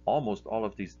translate almost all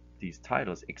of these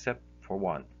titles except for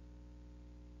one.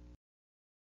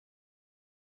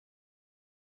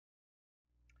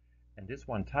 And this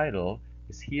one title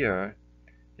is here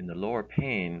in the lower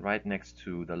pane right next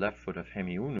to the left foot of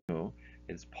Hemiunu.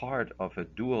 It's part of a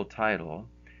dual title,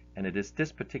 and it is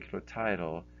this particular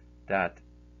title that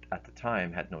at the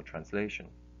time had no translation.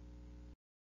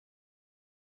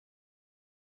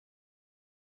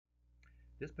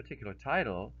 This particular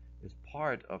title is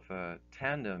part of a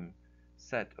tandem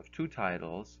set of two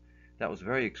titles that was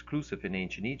very exclusive in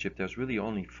ancient Egypt. There's really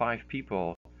only 5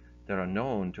 people that are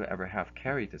known to ever have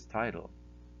carried this title.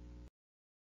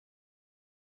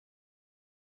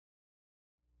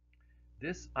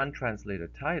 This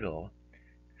untranslated title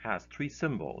has 3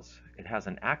 symbols. It has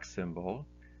an axe symbol,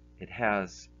 it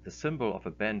has the symbol of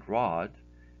a bent rod,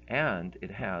 and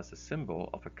it has a symbol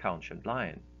of a couch-shaped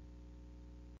lion.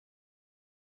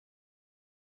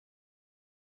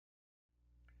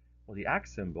 Well, the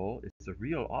axe symbol is a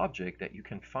real object that you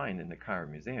can find in the Cairo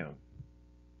Museum.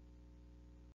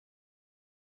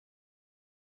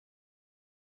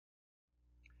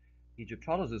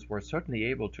 Egyptologists were certainly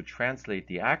able to translate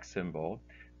the axe symbol.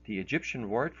 The Egyptian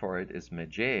word for it is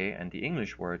medjay, and the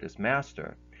English word is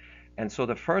master. And so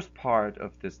the first part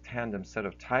of this tandem set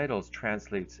of titles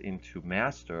translates into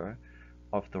master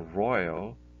of the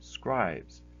royal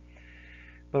scribes.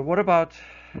 But what about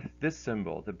this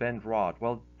symbol, the bent rod?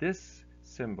 Well, this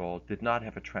symbol did not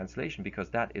have a translation because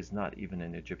that is not even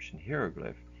an Egyptian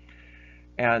hieroglyph.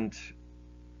 And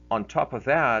on top of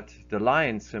that, the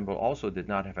lion symbol also did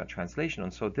not have a translation.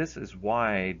 And so this is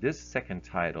why this second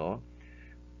title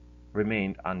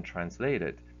remained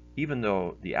untranslated, even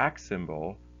though the axe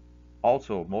symbol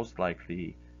also most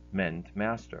likely meant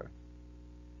master.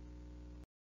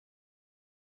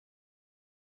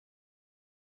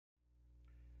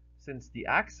 Since the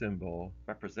axe symbol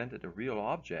represented a real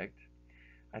object,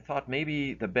 I thought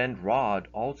maybe the bent rod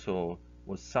also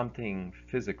was something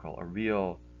physical, a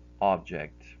real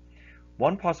object.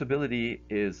 One possibility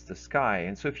is the sky.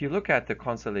 And so if you look at the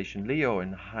constellation Leo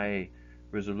in high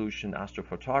resolution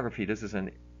astrophotography, this is a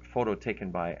photo taken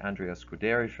by Andrea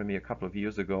Scuderi for me a couple of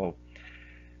years ago,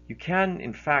 you can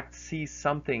in fact see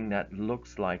something that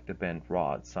looks like the bent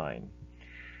rod sign.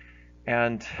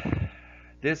 And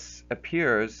this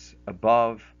appears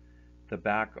above the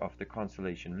back of the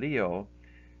constellation Leo.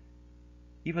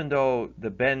 Even though the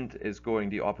bend is going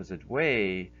the opposite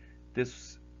way,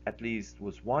 this at least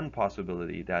was one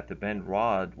possibility, that the bent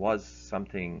rod was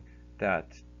something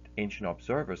that ancient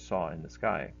observers saw in the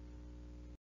sky.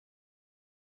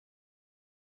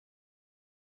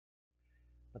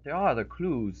 But there are other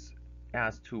clues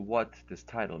as to what this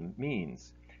title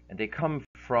means, and they come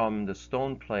from the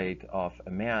stone plate of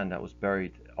a man that was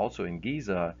buried also in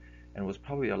Giza and was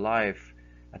probably alive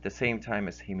at the same time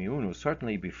as Hemiunu,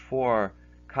 certainly before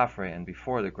Khafre and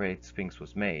before the Great Sphinx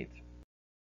was made.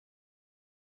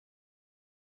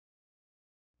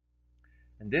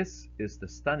 And this is the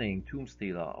stunning tomb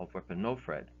stela of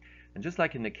Nofret. And just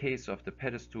like in the case of the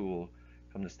pedestal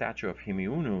from the statue of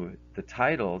Himiunu, the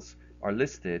titles are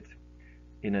listed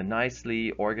in a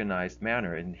nicely organized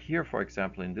manner. And here, for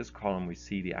example, in this column, we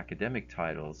see the academic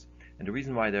titles. And the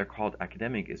reason why they're called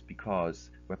academic is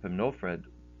because Wepemnofred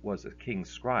was a king's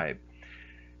scribe.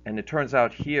 And it turns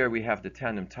out here we have the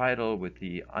tandem title with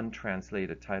the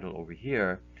untranslated title over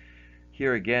here.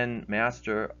 Here again,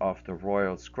 master of the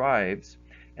royal scribes.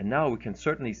 And now we can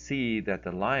certainly see that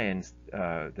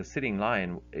the sitting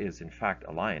lion is in fact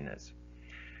a lioness.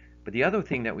 But the other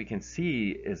thing that we can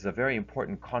see is a very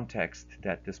important context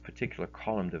that this particular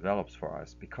column develops for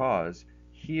us, because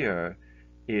here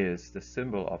is the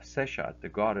symbol of Seshat, the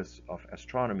goddess of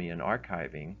astronomy and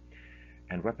archiving,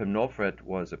 and Wepemnofred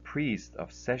was a priest of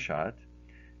Seshat,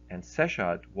 and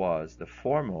Seshat was the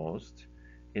foremost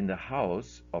in the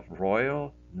house of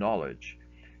royal knowledge.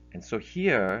 And so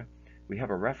here we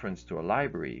have a reference to a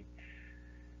library.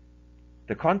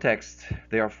 The context,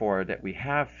 therefore, that we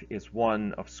have is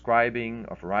one of scribing,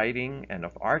 of writing, and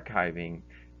of archiving,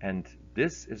 and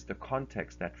this is the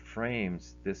context that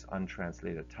frames this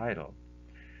untranslated title.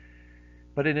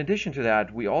 But in addition to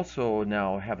that, we also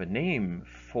now have a name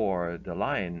for the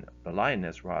lion, the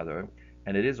lioness rather,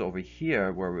 and it is over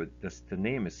here where the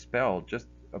name is spelled just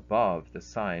above the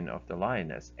sign of the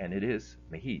lioness, and it is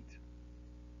Mehit.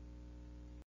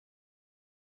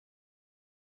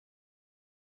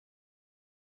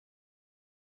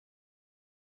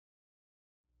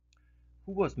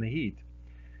 Who was Mehit?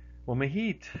 Well,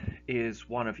 Mehit is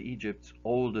one of Egypt's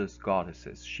oldest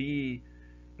goddesses. She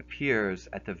appears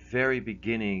at the very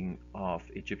beginning of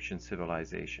Egyptian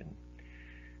civilization.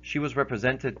 She was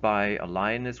represented by a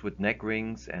lioness with neck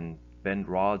rings and bent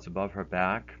rods above her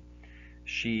back.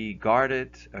 She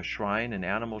guarded a shrine, an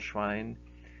animal shrine,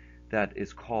 that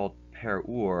is called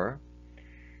Per-Ur,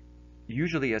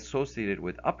 usually associated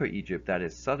with Upper Egypt, that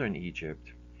is southern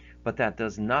Egypt. But that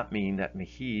does not mean that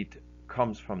Mehit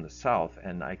comes from the south,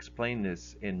 and I explain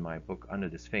this in my book Under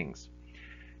the Sphinx.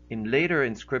 In later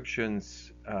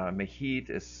inscriptions, Mehit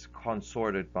is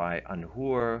consorted by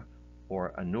Anhur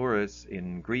or Anurus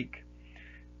in Greek.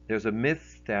 There's a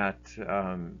myth that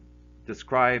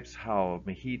describes how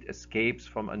Mehit escapes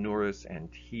from Anurus and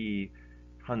he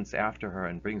hunts after her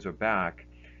and brings her back.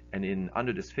 And in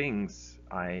Under the Sphinx,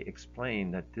 I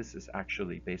explain that this is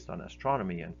actually based on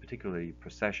astronomy and particularly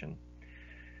precession.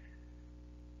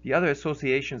 The other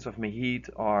associations of Mehit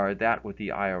are that with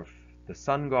the eye of the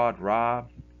sun god Ra,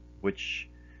 which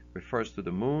refers to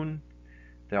the moon.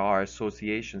 There are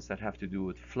associations that have to do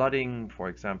with flooding, for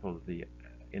example, the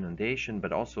inundation,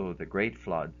 but also the Great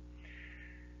Flood.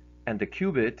 And the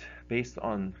cubit, based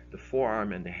on the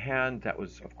forearm and the hand, that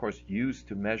was, of course, used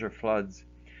to measure floods.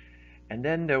 And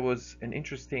then there was an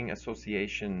interesting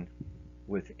association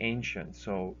with ancient.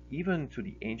 So even to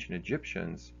the ancient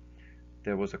Egyptians,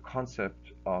 there was a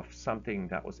concept of something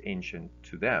that was ancient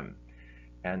to them.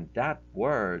 And that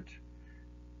word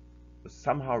was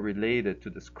somehow related to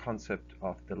this concept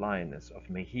of the lioness, of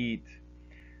Mehit.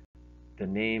 The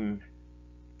name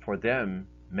for them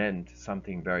meant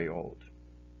something very old.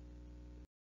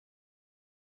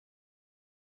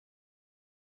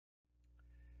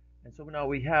 And so now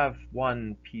we have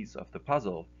one piece of the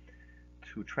puzzle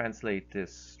to translate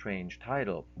this strange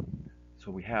title. So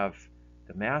we have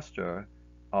the master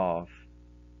of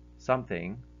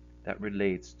something that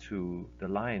relates to the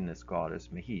lioness goddess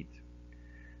Mehit.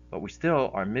 But we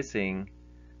still are missing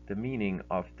the meaning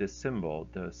of this symbol,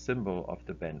 the symbol of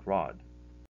the bent rod.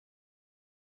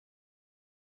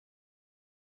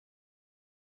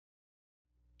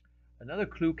 Another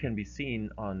clue can be seen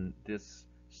on this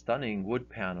stunning wood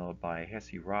panel by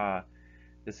Hesi-Ra.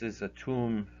 This is a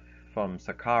tomb from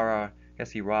Saqqara.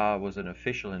 Hesi-Ra was an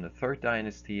official in the 3rd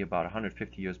dynasty, about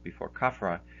 150 years before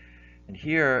Khafra. And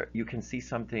here you can see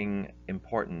something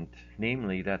important,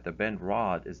 namely that the bent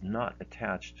rod is not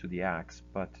attached to the axe,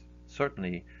 but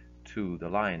certainly to the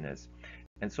lioness.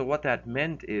 And so what that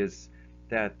meant is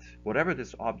that whatever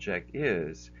this object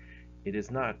is, it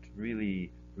is not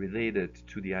really related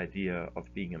to the idea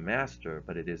of being a master,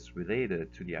 but it is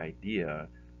related to the idea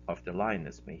of the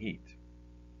lioness Mehit.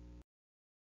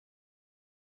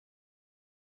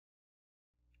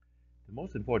 The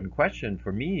most important question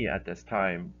for me at this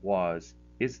time was,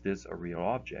 is this a real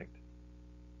object?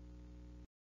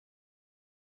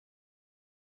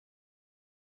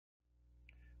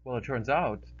 Well, it turns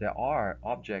out there are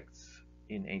objects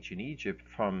in ancient Egypt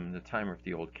from the time of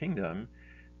the Old Kingdom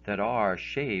that are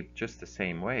shaped just the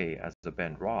same way as a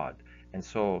bent rod. And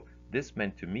so this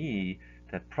meant to me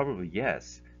that probably,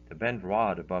 yes, the bent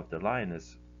rod above the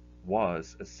lioness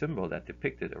was a symbol that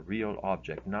depicted a real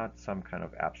object, not some kind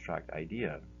of abstract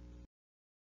idea.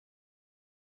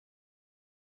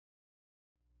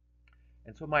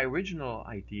 And so my original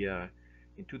idea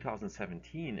in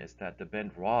 2017 is that the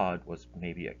bent rod was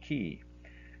maybe a key.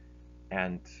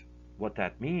 And what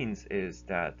that means is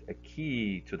that a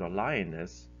key to the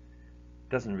lioness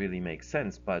doesn't really make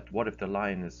sense, but what if the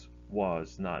lioness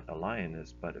was not a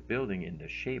lioness, but a building in the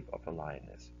shape of a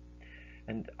lioness?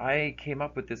 And I came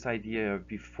up with this idea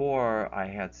before I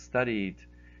had studied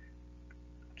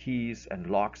keys and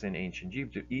locks in ancient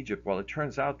Egypt. Well, it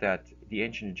turns out that the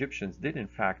ancient Egyptians did in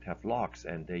fact have locks,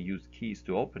 and they used keys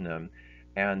to open them.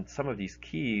 And some of these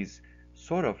keys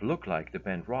sort of look like the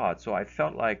bent rod. So I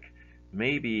felt like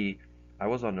maybe I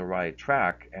was on the right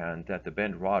track and that the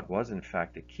bent rod was in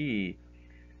fact a key.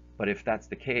 But if that's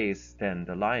the case, then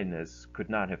the lioness could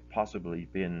not have possibly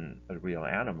been a real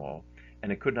animal,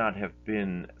 and it could not have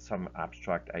been some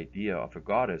abstract idea of a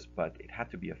goddess, but it had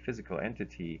to be a physical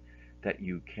entity that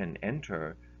you can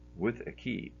enter with a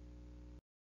key.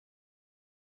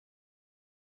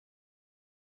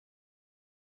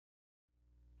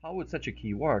 How would such a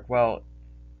key work? Well,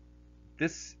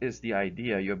 this is the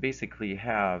idea. You basically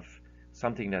have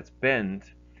something that's bent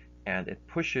and it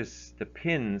pushes the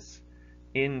pins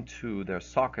into their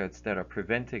sockets that are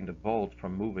preventing the bolt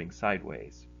from moving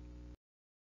sideways.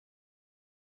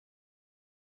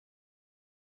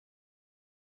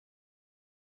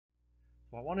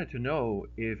 So I wanted to know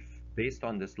if, based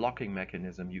on this locking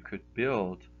mechanism, you could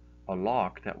build a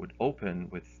lock that would open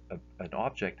with an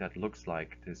object that looks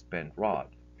like this bent rod.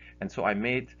 And so I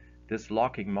made this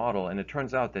locking model, and it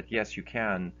turns out that yes, you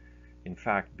can, in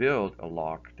fact, build a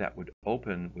lock that would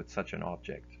open with such an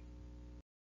object.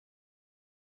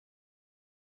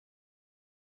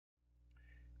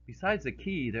 Besides the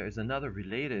key, there is another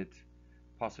related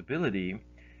possibility,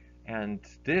 and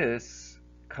this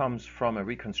comes from a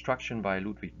reconstruction by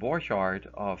Ludwig Borchardt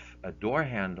of a door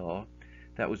handle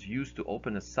that was used to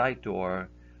open a side door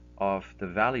of the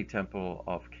Valley Temple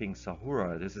of King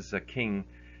Sahura. This is a king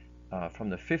from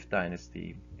the 5th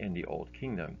dynasty in the Old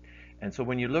Kingdom. And so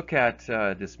when you look at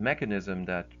this mechanism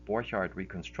that Borchardt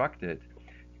reconstructed,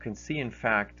 you can see in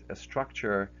fact a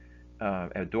structure,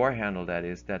 a door handle that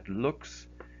is, that looks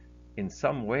in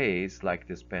some ways like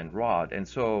this bent rod. And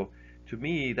so to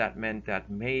me that meant that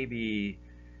maybe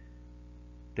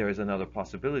there is another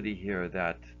possibility here,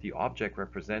 that the object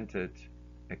represented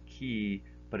a key,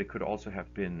 but it could also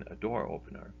have been a door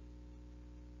opener.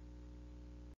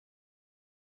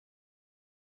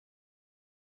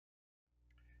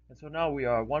 And so now we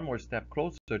are one more step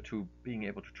closer to being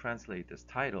able to translate this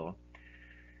title,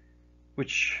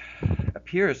 which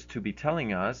appears to be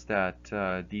telling us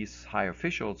that these high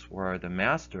officials were the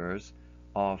masters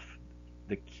of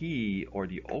the key or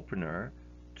the opener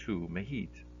to Mehit.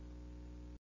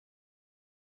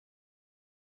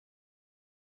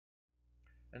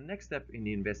 And the next step in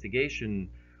the investigation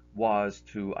was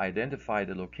to identify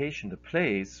the location, the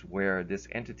place where this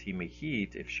entity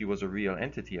Mehit, if she was a real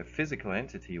entity, a physical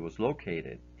entity, was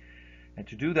located. And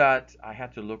to do that, I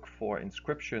had to look for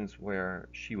inscriptions where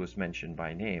she was mentioned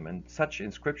by name. And such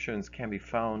inscriptions can be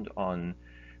found on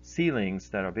sealings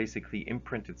that are basically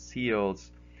imprinted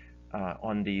seals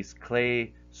on these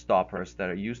clay stoppers that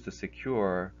are used to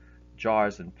secure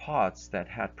jars and pots that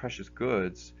had precious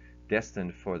goods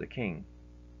destined for the king.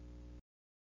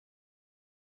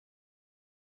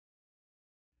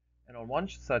 And on one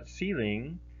such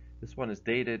sealing, this one is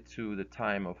dated to the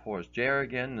time of Horus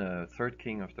Jerigan, the third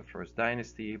king of the first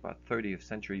dynasty, about 30th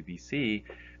century BC.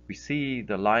 We see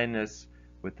the lioness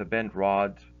with the bent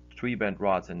rod, 3 bent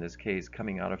rods in this case,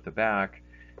 coming out of the back.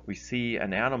 We see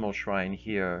an animal shrine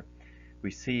here.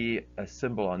 We see a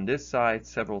symbol on this side,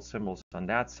 several symbols on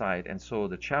that side. And so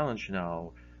the challenge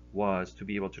now was to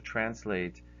be able to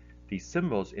translate these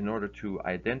symbols in order to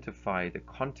identify the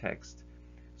context,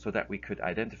 so that we could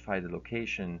identify the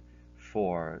location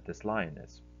for this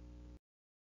lioness.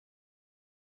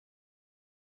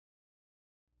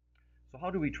 So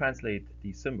how do we translate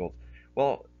these symbols?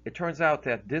 Well, it turns out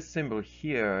that this symbol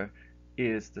here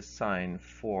is the sign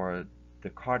for the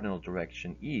cardinal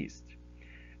direction east.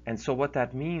 And so what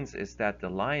that means is that the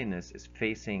lioness is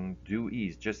facing due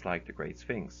east, just like the Great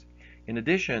Sphinx. In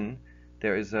addition,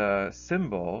 there is a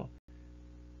symbol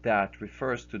that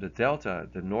refers to the delta,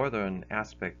 the northern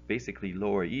aspect, basically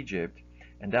Lower Egypt,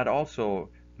 and that also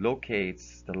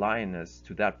locates the lioness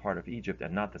to that part of Egypt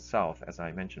and not the south, as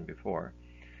I mentioned before.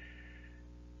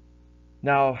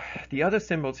 Now, the other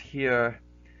symbols here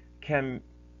can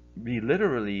be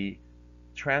literally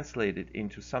translated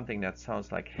into something that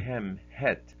sounds like hem,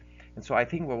 het. And so I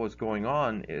think what was going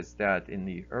on is that in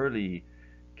the early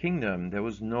kingdom, there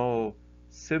was no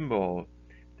symbol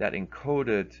that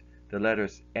encoded the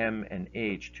letters M and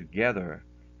H together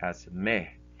as meh.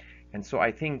 And so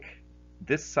I think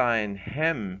this sign,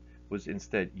 Hem, was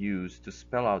instead used to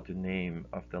spell out the name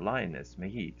of the lioness,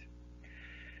 Mehit.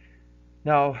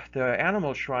 Now, the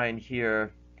animal shrine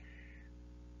here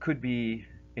could be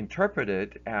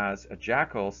interpreted as a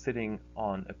jackal sitting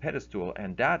on a pedestal,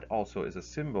 and that also is a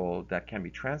symbol that can be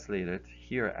translated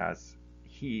here as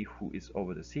he who is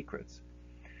over the secrets.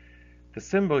 The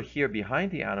symbol here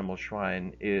behind the animal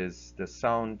shrine is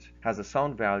has a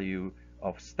sound value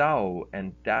of stau,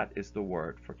 and that is the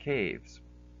word for caves.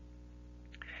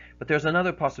 But there's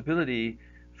another possibility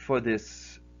for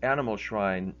this animal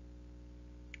shrine,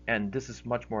 and this is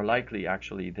much more likely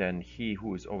actually than he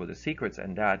who is over the secrets,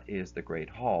 and that is the Great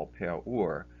Hall, Per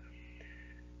Ur.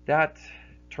 That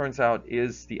turns out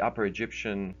is the Upper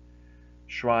Egyptian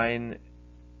shrine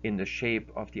in the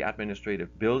shape of the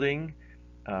administrative building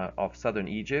of southern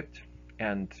Egypt.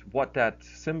 And what that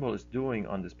symbol is doing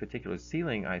on this particular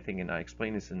ceiling, I think, and I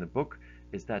explain this in the book,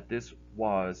 is that this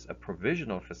was a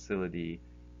provisional facility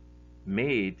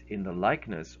made in the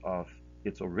likeness of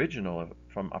its original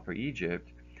from Upper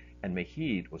Egypt, and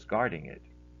Mehid was guarding it.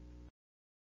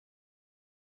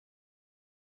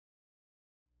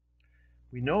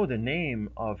 We know the name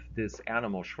of this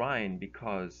animal shrine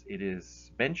because it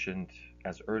is mentioned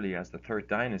as early as the 3rd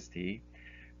dynasty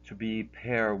to be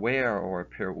Per Wer or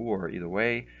Per Ur, either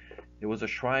way. It was a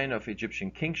shrine of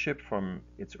Egyptian kingship from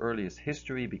its earliest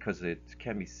history because it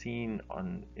can be seen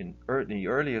in the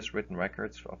earliest written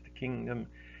records of the kingdom.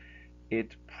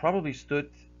 It probably stood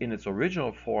in its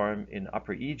original form in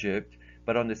Upper Egypt,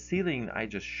 but on the ceiling I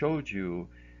just showed you,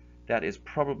 that is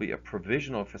probably a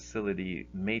provisional facility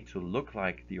made to look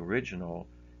like the original,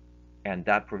 and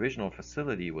that provisional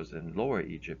facility was in Lower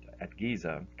Egypt at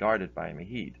Giza, guarded by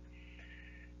Mehid.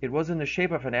 It was in the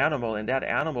shape of an animal, and that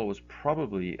animal was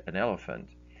probably an elephant.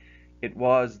 It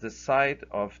was the site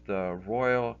of the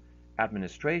royal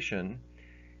administration,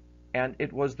 and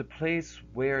it was the place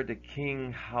where the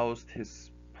king housed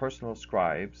his personal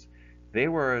scribes. They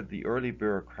were the early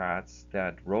bureaucrats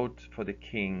that wrote for the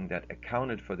king, that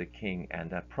accounted for the king, and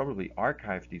that probably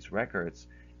archived these records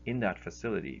in that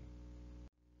facility.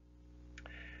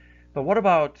 But what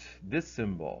about this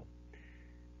symbol?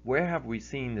 Where have we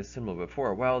seen this symbol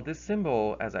before? Well, this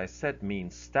symbol, as I said,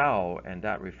 means stau, and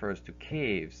that refers to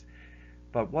caves.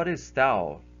 But what is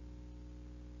stau?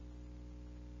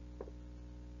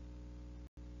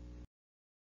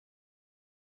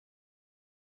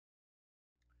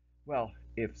 Well,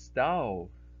 if stau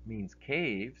means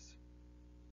caves,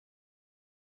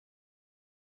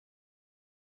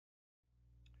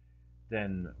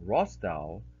 then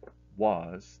Rostau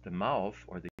was the mouth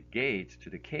or the gate to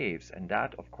the caves, and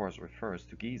that of course refers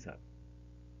to Giza.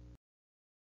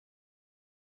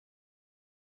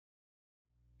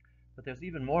 But there's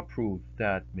even more proof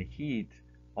that Mehid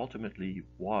ultimately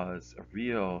was a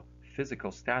real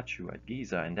physical statue at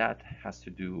Giza, and that has to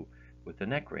do with the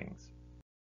neck rings.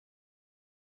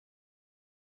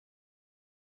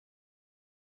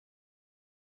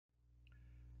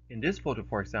 In this photo,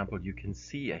 for example, you can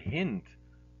see a hint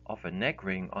of a neck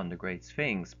ring on the Great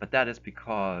Sphinx, but that is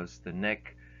because the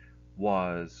neck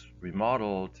was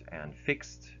remodeled and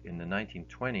fixed in the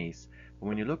 1920s. But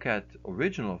when you look at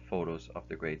original photos of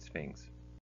the Great Sphinx,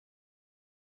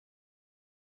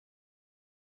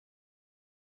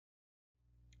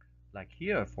 like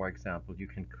here, for example, you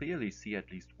can clearly see at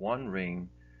least one ring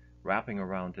wrapping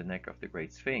around the neck of the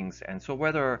Great Sphinx. And so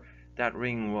whether that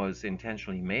ring was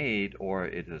intentionally made or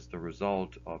it is the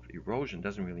result of erosion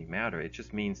doesn't really matter. It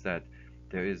just means that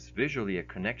there is visually a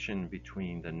connection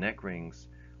between the neck rings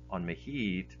on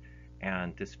Mehid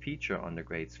and this feature on the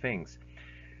Great Sphinx.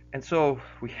 And so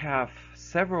we have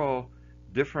several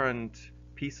different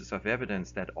pieces of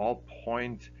evidence that all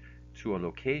point to a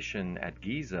location at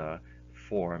Giza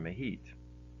for Mehid.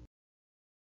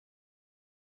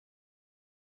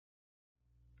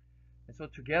 And so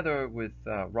together with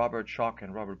Robert Schock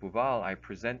and Robert Bouval, I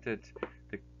presented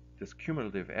this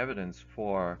cumulative evidence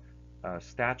for a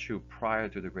statue prior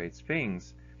to the Great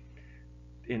Sphinx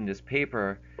in this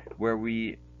paper, where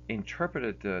we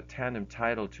interpreted the tandem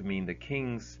title to mean the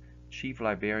king's chief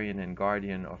librarian and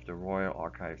guardian of the royal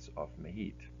archives of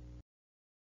Mehid.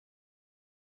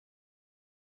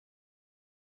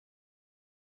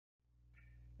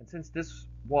 And since this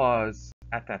was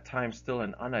at that time still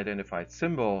an unidentified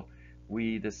symbol,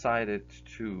 we decided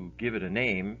to give it a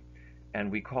name,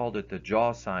 and we called it the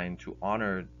jaw sign to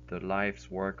honor the life's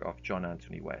work of John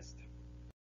Anthony West.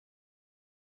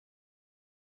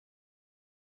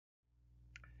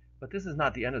 But this is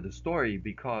not the end of the story,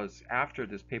 because after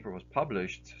this paper was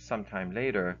published sometime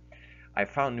later, I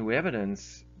found new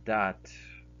evidence that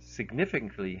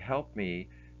significantly helped me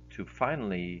to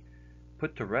finally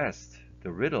put to rest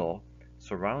the riddle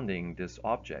surrounding this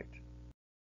object.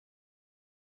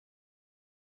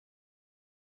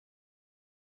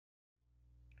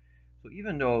 So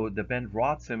even though the bent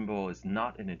rod symbol is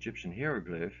not an Egyptian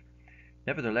hieroglyph,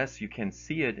 nevertheless you can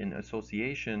see it in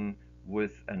association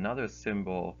with another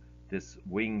symbol, this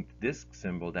winged disc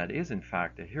symbol that is in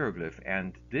fact a hieroglyph.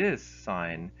 And this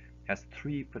sign has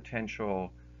three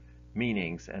potential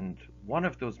meanings, and one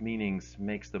of those meanings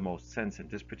makes the most sense in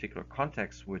this particular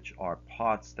context, which are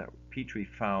pots that Petrie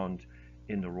found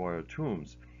in the royal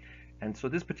tombs. And so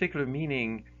this particular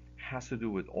meaning has to do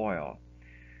with oil.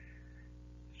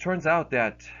 Turns out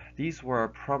that these were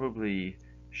probably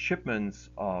shipments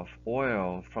of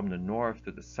oil from the north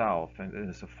to the south, and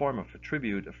it's a form of a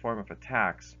tribute, a form of a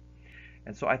tax.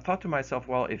 And so I thought to myself,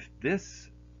 well, if this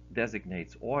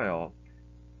designates oil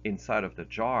inside of the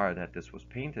jar that this was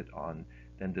painted on,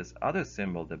 then this other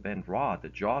symbol, the bent rod, the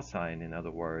jaw sign, in other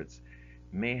words,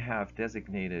 may have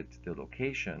designated the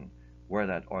location where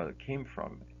that oil came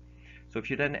from. So if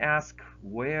you then ask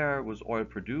where was oil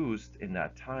produced in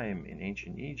that time in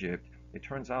ancient Egypt, it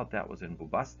turns out that was in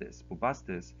Bubastis.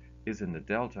 Bubastis is in the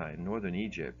delta in northern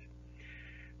Egypt.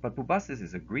 But Bubastis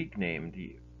is a Greek name.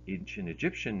 The ancient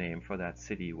Egyptian name for that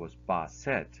city was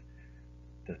Baset,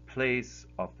 the place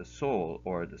of the soul,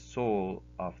 or the soul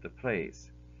of the place.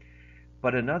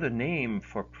 But another name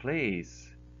for place,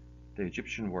 the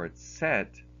Egyptian word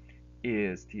Set,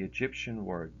 is the Egyptian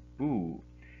word Bu.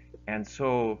 And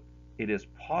so it is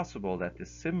possible that the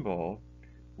symbol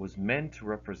was meant to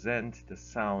represent the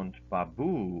sound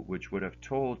babu, which would have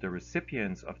told the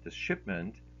recipients of the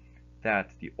shipment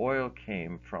that the oil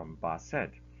came from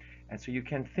Baset. And so you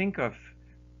can think of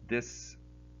this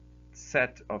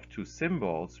set of two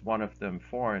symbols, one of them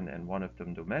foreign and one of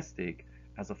them domestic,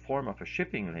 as a form of a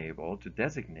shipping label to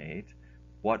designate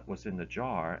what was in the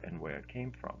jar and where it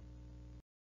came from.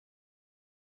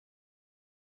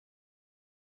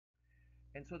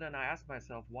 And so then I asked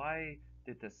myself, why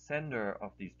did the sender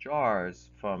of these jars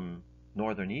from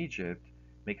northern Egypt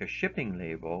make a shipping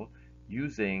label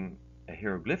using a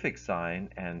hieroglyphic sign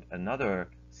and another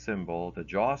symbol, the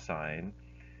jaw sign,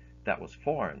 that was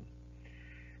foreign?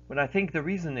 Well, I think the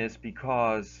reason is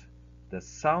because the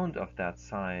sound of that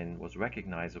sign was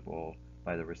recognizable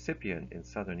by the recipient in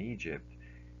southern Egypt.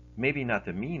 Maybe not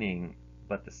the meaning,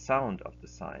 but the sound of the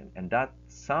sign. And that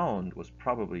sound was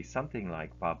probably something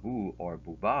like Babu or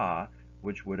Buba,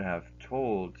 which would have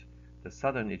told the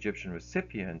southern Egyptian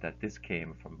recipient that this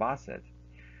came from Baset,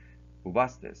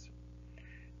 Bubastis.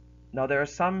 Now, there are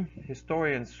some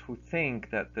historians who think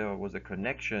that there was a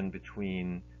connection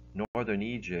between northern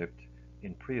Egypt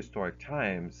in prehistoric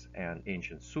times and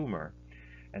ancient Sumer.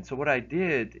 And so what I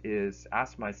did is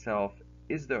ask myself,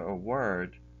 is there a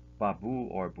word, Babu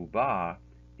or Buba,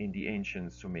 in the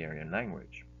ancient Sumerian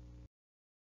language?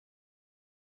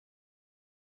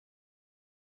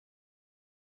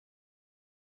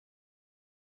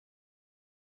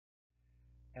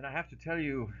 And I have to tell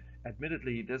you,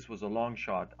 admittedly, this was a long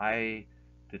shot. I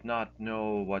did not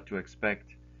know what to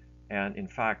expect. And in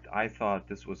fact, I thought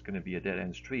this was going to be a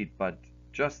dead-end street. But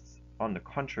just on the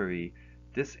contrary,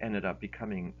 this ended up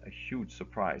becoming a huge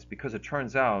surprise, because it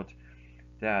turns out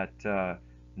that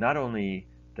not only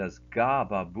does Ga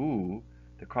Babu,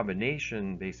 the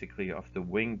combination basically of the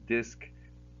winged disc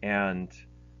and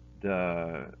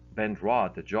the bent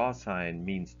rod, the jaw sign,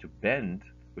 means to bend,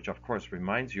 which of course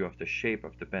reminds you of the shape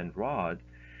of the bent rod,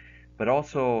 but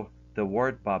also the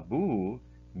word Babu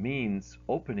means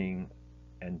opening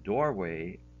and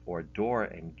doorway, or door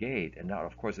and gate. And that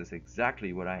of course is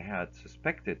exactly what I had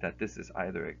suspected, that this is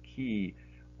either a key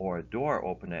or a door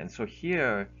opener. And so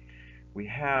here we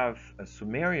have a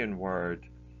Sumerian word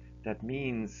that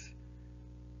means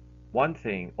one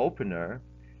thing, opener,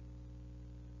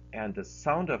 and the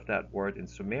sound of that word in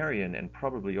Sumerian and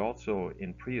probably also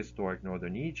in prehistoric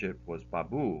northern Egypt was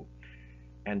Babu.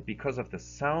 And because of the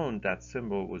sound, that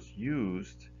symbol was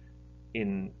used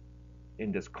in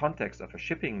this context of a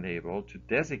shipping label to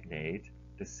designate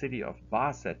the city of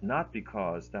Baset, not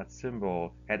because that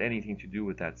symbol had anything to do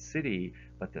with that city,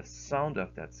 but the sound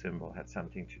of that symbol had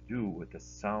something to do with the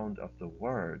sound of the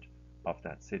word of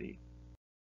that city.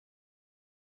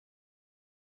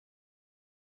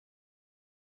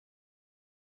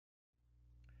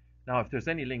 Now, if there's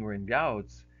any lingering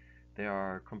doubts, they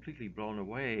are completely blown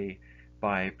away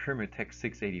by Pyramid Text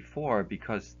 684,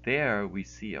 because there we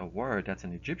see a word that's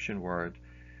an Egyptian word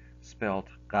spelled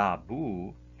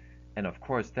Gabu, and of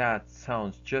course that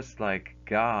sounds just like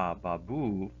Ga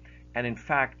and in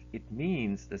fact it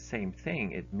means the same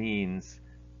thing. It means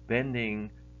bending,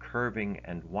 curving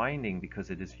and winding because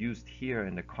it is used here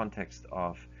in the context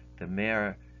of the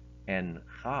Mer en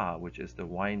Cha, which is the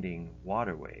winding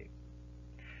waterway.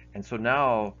 And so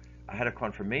now I had a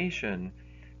confirmation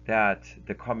that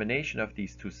the combination of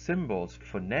these two symbols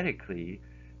phonetically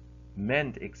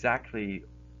meant exactly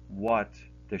what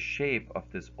the shape of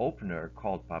this opener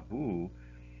called Babu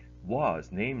was,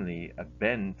 namely a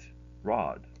bent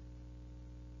rod.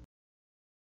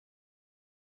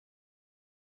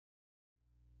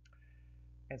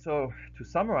 And so to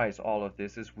summarize all of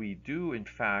this is we do in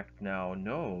fact now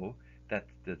know that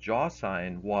the jaw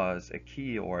sign was a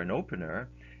key or an opener,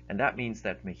 and that means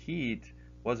that Mehit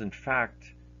was in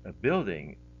fact a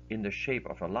building in the shape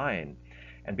of a lion.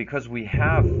 And because we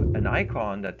have an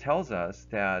icon that tells us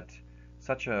that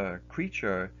such a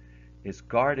creature is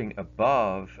guarding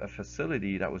above a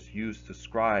facility that was used to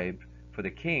scribe for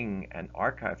the king and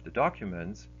archive the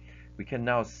documents, we can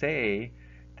now say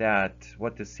that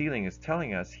what the ceiling is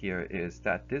telling us here is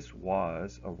that this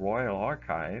was a royal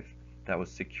archive that was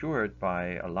secured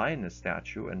by a lioness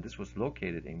statue, and this was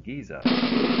located in Giza.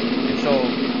 And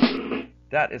so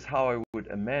that is how I would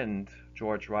amend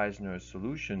George Reisner's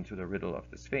solution to the riddle of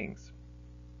the Sphinx.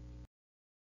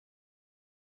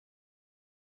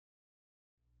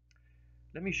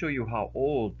 Let me show you how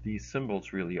old these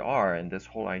symbols really are and this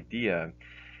whole idea,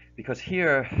 because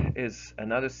here is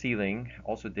another ceiling,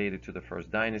 also dated to the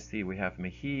First Dynasty. We have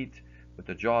Mehit with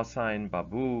the jaw sign,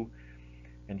 Babu,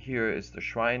 and here is the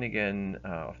shrine again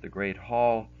of the Great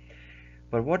Hall.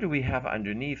 But what do we have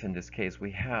underneath in this case?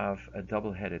 We have a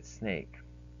double-headed snake.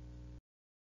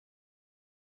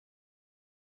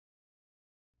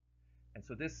 And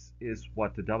so this is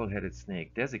what the double-headed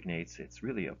snake designates. It's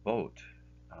really a boat,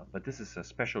 but this is a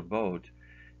special boat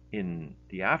in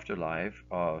the afterlife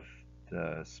of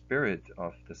the spirit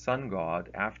of the sun god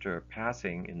after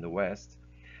passing in the west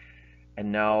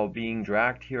and now being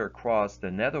dragged here across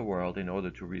the netherworld in order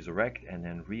to resurrect and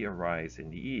then re-arise in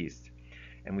the east.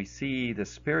 And we see the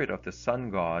spirit of the sun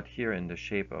god here in the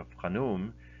shape of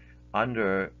Khanum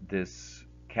under this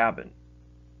cabin.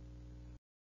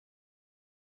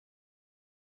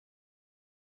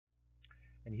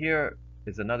 And here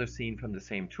is another scene from the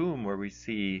same tomb where we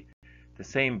see the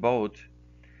same boat,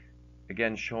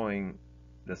 again showing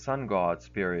the sun god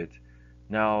spirit,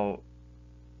 now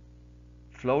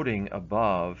floating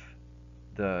above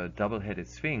the double-headed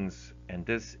sphinx, and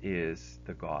this is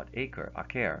the god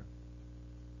Aker.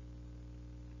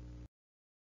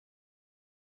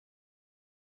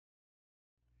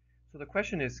 So the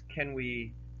question is, can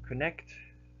we connect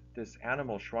this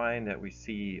animal shrine that we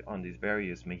see on these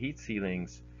various Mehit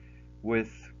ceilings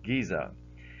with Giza?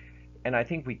 And I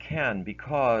think we can,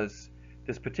 because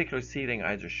this particular ceiling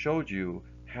I just showed you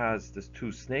has these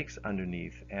two snakes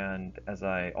underneath, and as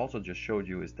I also just showed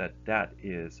you is that that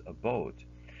is a boat.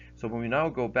 So when we now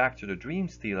go back to the dream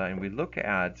stela and we look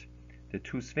at the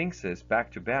two sphinxes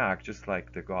back to back, just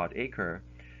like the god Aker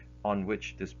on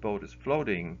which this boat is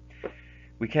floating,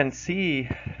 we can see,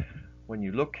 when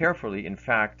you look carefully, in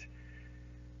fact,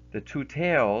 the two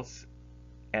tails,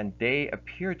 and they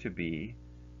appear to be,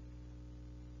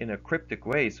 in a cryptic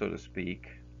way, so to speak,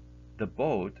 the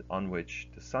boat on which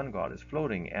the sun god is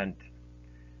floating. And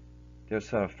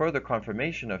there's a further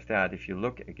confirmation of that if you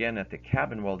look again at the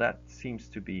cabin. Well, that seems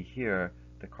to be here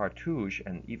the cartouche,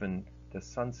 and even the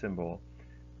sun symbol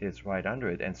is right under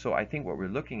it. And so I think what we're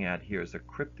looking at here is a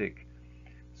cryptic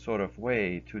sort of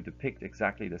way to depict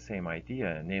exactly the same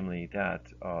idea, namely that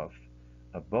of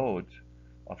a boat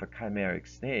of a chimeric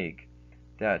snake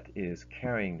that is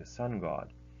carrying the sun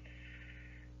god.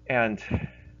 And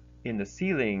in the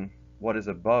ceiling, what is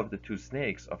above the two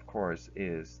snakes, of course,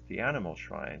 is the animal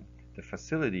shrine, the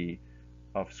facility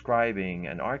of scribing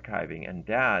and archiving, and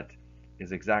that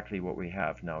is exactly what we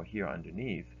have now here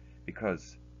underneath,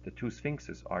 because the two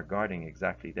sphinxes are guarding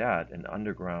exactly that, an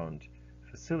underground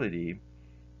facility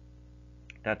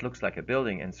that looks like a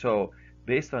building. And so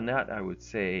based on that, I would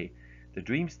say the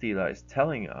dream stela is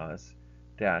telling us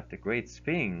that the great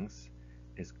sphinx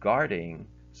is guarding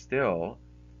still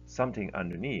something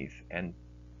underneath, and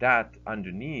that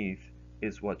underneath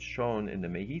is what's shown in the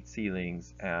Mehit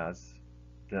ceilings as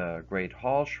the Great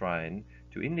Hall Shrine,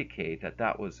 to indicate that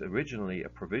that was originally a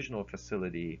provisional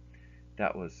facility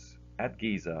that was at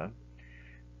Giza,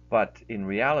 but in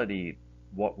reality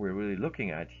what we're really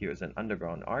looking at here is an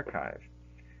underground archive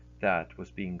that was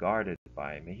being guarded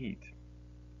by Mehit.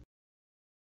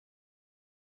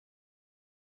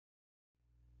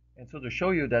 And so to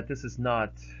show you that this is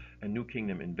not a New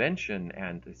Kingdom invention,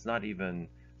 and it's not even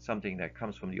something that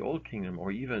comes from the Old Kingdom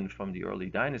or even from the early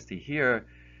dynasty, here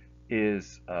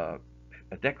is a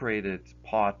decorated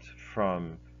pot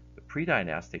from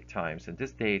pre-dynastic times, and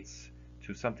this dates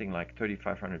to something like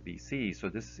 3500 BC. So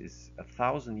this is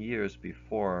 1,000 years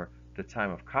before the time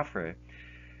of Khafre.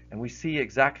 And we see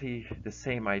exactly the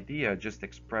same idea, just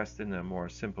expressed in a more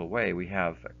simple way. We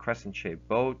have a crescent-shaped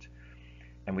boat,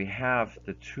 and we have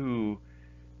the two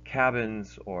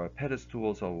cabins or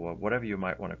pedestals or whatever you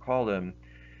might want to call them.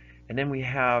 And then we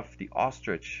have the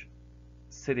ostrich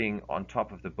sitting on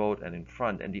top of the boat and in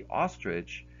front. And the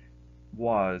ostrich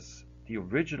was the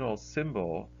original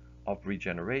symbol of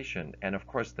regeneration. And of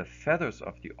course, the feathers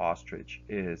of the ostrich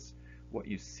is what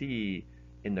you see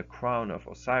in the crown of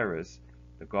Osiris,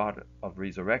 the god of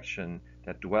resurrection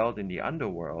that dwelled in the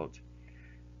underworld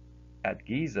at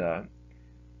Giza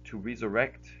to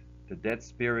resurrect the dead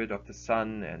spirit of the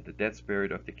sun and the dead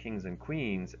spirit of the kings and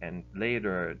queens, and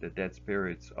later the dead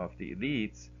spirits of the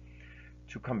elites,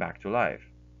 to come back to life.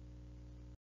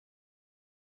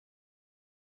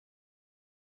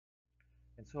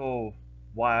 And so,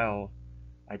 while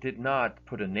I did not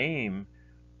put a name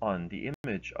on the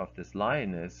image of this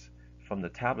lioness from the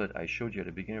tablet I showed you at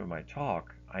the beginning of my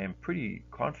talk, I am pretty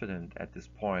confident at this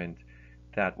point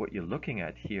that what you're looking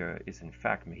at here is in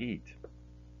fact Mehit.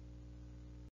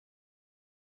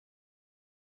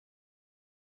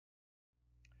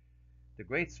 The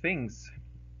Great Sphinx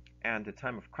and the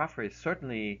time of Khafre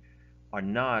certainly are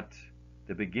not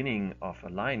the beginning of a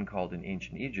lion cult in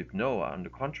ancient Egypt. No, on the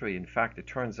contrary, in fact, it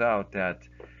turns out that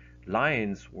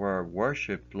lions were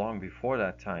worshipped long before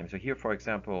that time. So here, for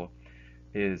example,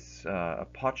 is a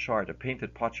potsherd, a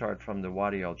painted potsherd from the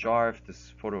Wadi al-Jarf.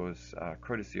 This photo is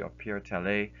courtesy of Pierre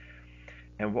Tallet.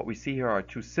 And what we see here are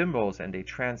two symbols, and they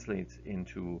translate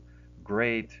into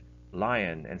great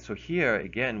lion. And so here,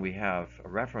 again, we have a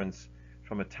reference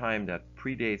from a time that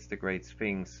predates the Great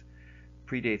Sphinx,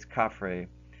 predates Khafre.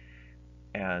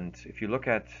 And if you look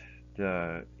at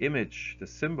the image, the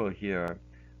symbol here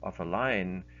of a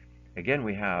lion, again,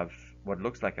 we have what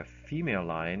looks like a female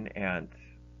lion, and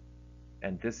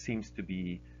this seems to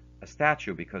be a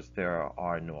statue because there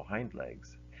are no hind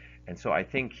legs. And so I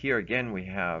think here again we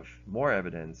have more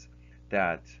evidence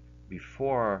that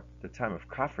before the time of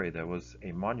Khafre there was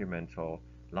a monumental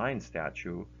lion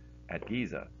statue at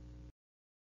Giza.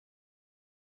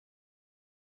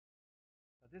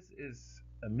 This is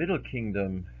a Middle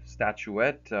Kingdom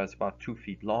statuette. It's about 2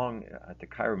 feet long at the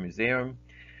Cairo Museum.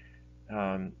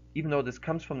 Even though this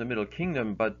comes from the Middle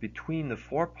Kingdom, but between the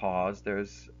forepaws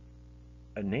there's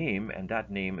a name, and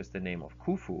that name is the name of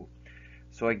Khufu.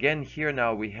 So again, here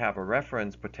now we have a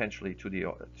reference potentially to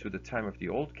the time of the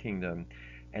Old Kingdom.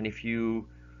 And if you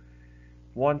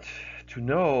want to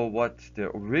know what the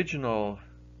original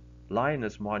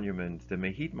lioness monument, the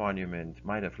Mehit monument,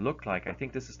 might have looked like, I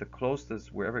think this is the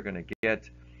closest we're ever going to get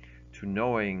to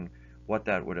knowing what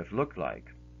that would have looked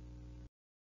like.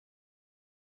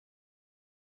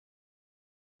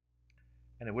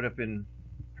 And it would have been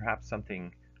perhaps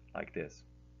something like this.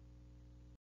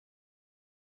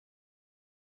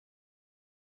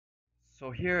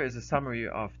 So here is a summary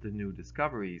of the new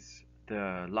discoveries.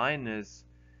 The lioness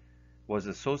was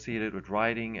associated with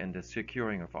writing and the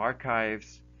securing of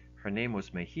archives. Her name was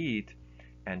Mehit,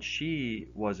 and she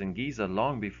was in Giza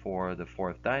long before the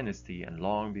 4th dynasty and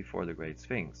long before the Great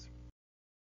Sphinx.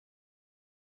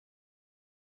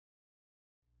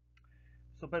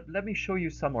 So, but let me show you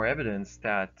some more evidence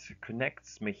that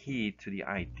connects Mehit to the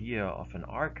idea of an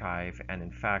archive and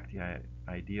in fact the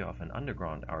idea of an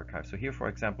underground archive. So here, for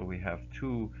example, we have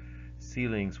 2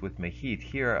 ceilings with Mehit.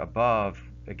 Here above,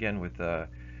 again with the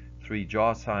 3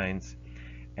 jaw signs,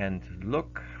 and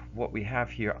look what we have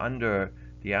here under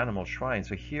the animal shrine.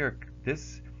 So here,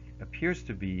 this appears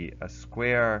to be a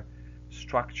square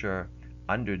structure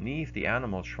underneath the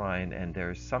animal shrine, and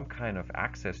there's some kind of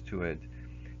access to it.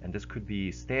 And this could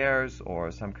be stairs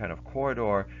or some kind of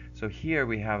corridor. So here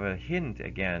we have a hint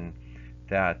again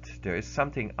that there is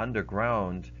something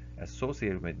underground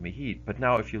associated with Mehit. But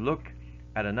now if you look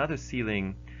at another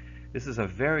ceiling, this is a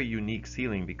very unique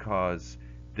ceiling because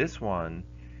this one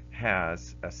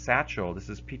has a satchel. This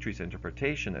is Petrie's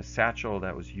interpretation, a satchel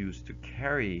that was used to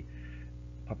carry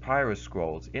papyrus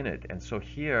scrolls in it. And so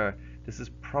here, this is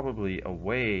probably a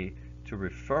way to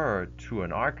refer to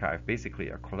an archive, basically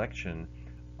a collection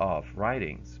of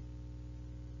writings.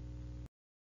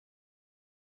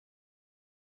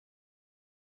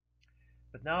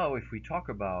 But now if we talk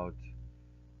about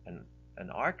an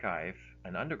archive,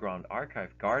 an underground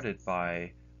archive guarded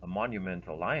by a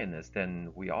monumental lioness,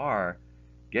 then we are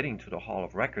getting to the Hall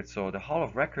of Records. So the Hall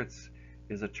of Records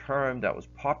is a term that was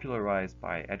popularized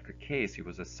by Edgar Cayce. He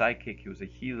was a psychic, he was a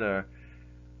healer,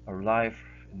 alive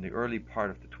in the early part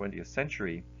of the 20th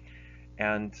century.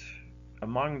 And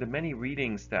among the many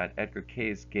readings that Edgar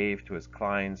Cayce gave to his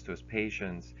clients, to his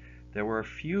patients, there were a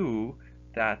few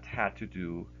that had to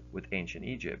do with ancient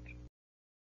Egypt.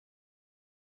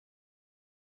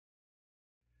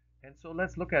 And so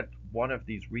let's look at one of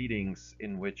these readings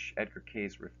in which Edgar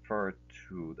Cayce referred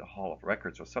to the Hall of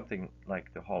Records, or something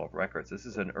like the Hall of Records. This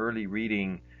is an early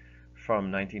reading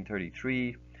from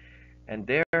 1933, and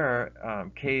there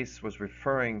Cayce was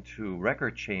referring to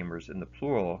record chambers in the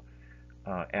plural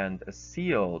and a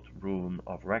sealed room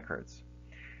of records.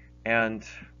 And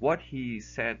what he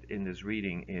said in this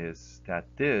reading is that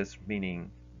this, meaning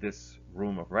this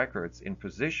room of records, in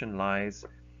position lies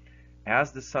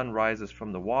as the sun rises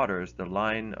from the waters, the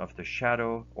line of the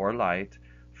shadow or light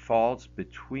falls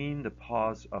between the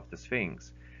paws of the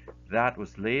Sphinx, that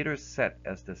was later set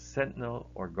as the sentinel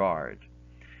or guard,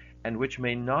 and which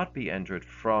may not be entered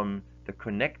from the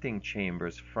connecting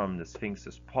chambers from the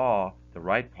Sphinx's paw, the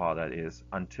right paw that is,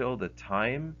 until the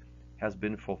time has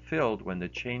been fulfilled when the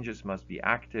changes must be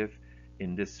active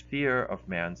in this sphere of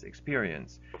man's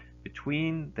experience,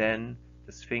 between then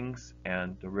the Sphinx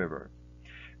and the river.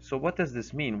 So what does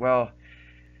this mean? Well,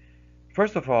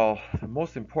 first of all, the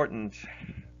most important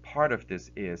part of this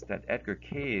is that Edgar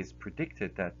Cayce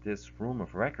predicted that this room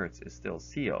of records is still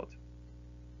sealed.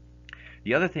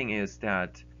 The other thing is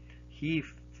that he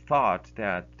thought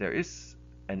that there is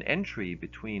an entry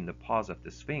between the paws of the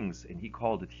Sphinx, and he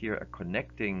called it here a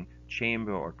connecting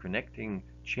chamber or connecting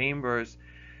chambers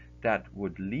that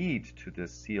would lead to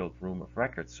this sealed room of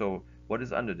records. So what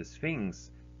is under the Sphinx,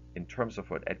 in terms of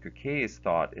what Edgar Cayce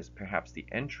thought, is perhaps the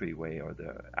entryway or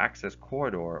the access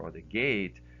corridor or the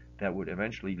gate that would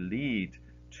eventually lead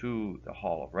to the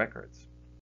Hall of Records.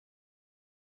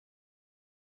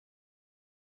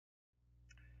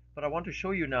 But I want to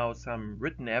show you now some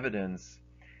written evidence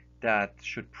that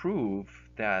should prove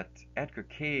that Edgar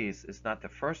Cayce is not the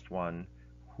first one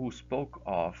who spoke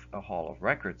of a Hall of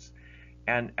Records.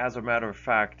 And as a matter of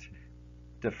fact,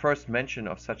 the first mention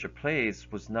of such a place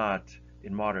was not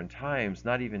in modern times,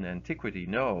 not even antiquity.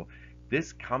 No,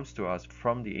 this comes to us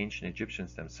from the ancient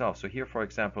Egyptians themselves. So here, for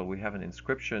example, we have an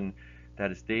inscription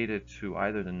that is dated to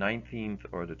either the 19th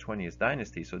or the 20th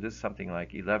dynasty. So this is something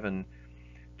like 11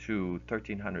 to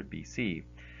 1300 BC.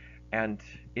 And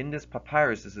in this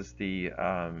papyrus, this is the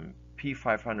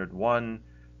P501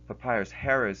 Papyrus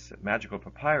Harris, magical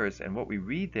papyrus, and what we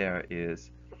read there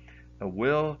is, "A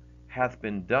will hath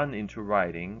been done into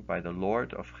writing by the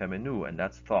Lord of Chemenu," and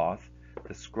that's Thoth,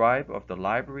 "the scribe of the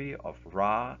library of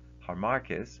Ra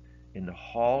Harmarchis, in the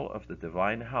hall of the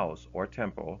divine house or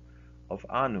temple of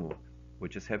Anu,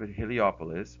 which is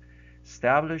Heliopolis,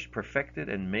 established, perfected,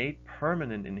 and made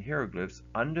permanent in hieroglyphs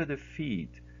under the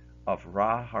feet of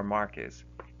Ra Harmarchis,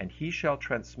 and he shall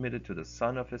transmit it to the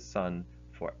son of his son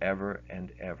forever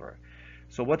and ever."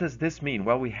 So what does this mean?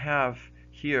 Well, we have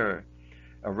here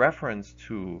a reference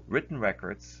to written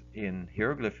records in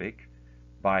hieroglyphic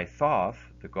by Thoth,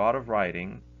 the god of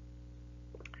writing,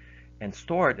 and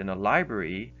stored in a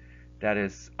library that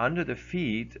is under the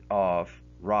feet of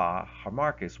Ra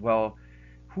Harmarchis. Well,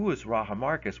 who is Ra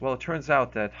Harmarchis? Well, it turns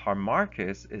out that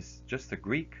Harmarchis is just a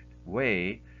Greek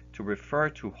way to refer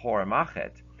to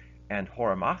Horamachet, and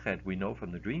Horamachet, we know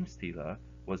from the Dream Stela,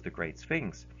 was the Great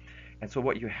Sphinx. And so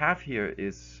what you have here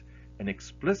is an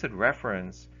explicit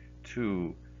reference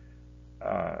to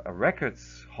a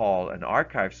records hall, an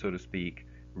archive, so to speak,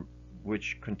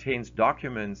 which contains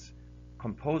documents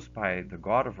composed by the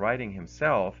god of writing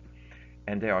himself,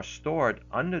 and they are stored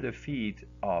under the feet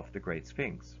of the Great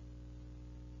Sphinx.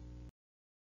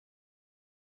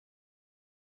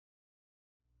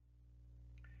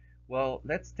 Well,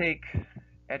 let's take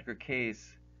Edgar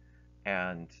Cayce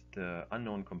and the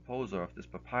unknown composer of this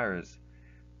papyrus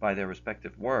by their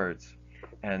respective words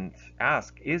and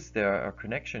ask, is there a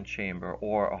connection chamber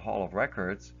or a hall of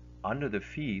records under the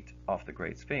feet of the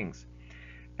Great Sphinx?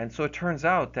 And so it turns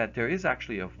out that there is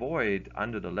actually a void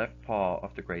under the left paw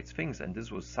of the Great Sphinx, and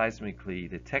this was seismically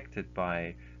detected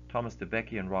by Thomas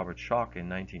DeBecke and Robert Schoch in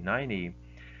 1990.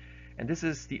 And this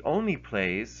is the only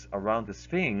place around the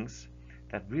Sphinx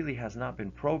that really has not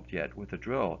been probed yet with a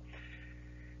drill.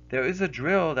 There is a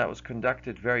drill that was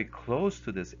conducted very close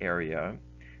to this area,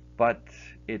 but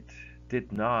it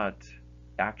did not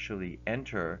actually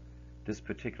enter this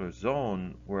particular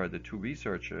zone where the two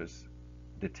researchers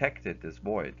detected this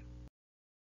void.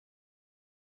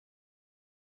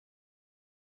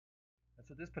 And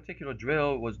so this particular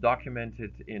drill was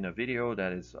documented in a video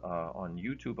that is on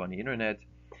YouTube, on the internet.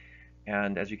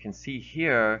 And as you can see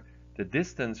here, the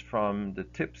distance from the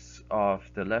tips of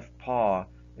the left paw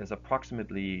is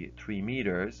approximately 3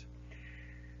 meters.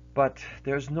 But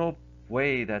there's no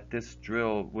way that this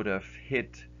drill would have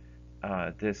hit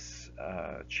this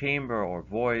chamber or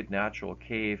void, natural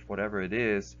cave, whatever it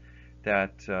is,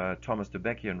 that Thomas de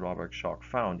Becky and Robert Schoch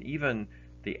found. Even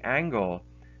the angle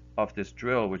of this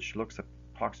drill, which looks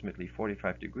approximately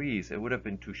 45 degrees, it would have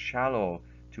been too shallow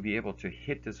to be able to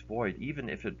hit this void, even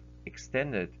if it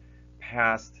extended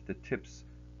past the tips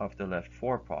of the left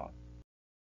forepaw.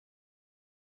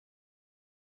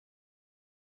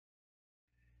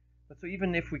 But so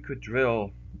even if we could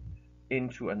drill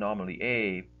into anomaly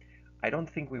A, I don't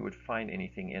think we would find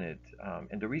anything in it.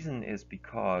 And the reason is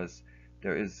because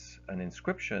there is an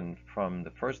inscription from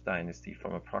the first dynasty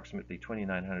from approximately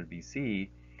 2900 BC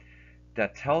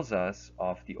that tells us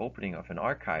of the opening of an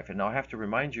archive. And now I have to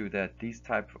remind you that these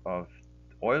type of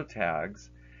oil tags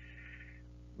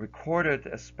recorded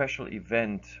a special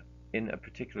event in a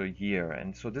particular year.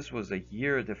 And so this was a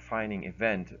year-defining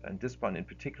event. And this one in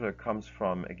particular comes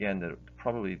from, again,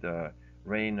 probably the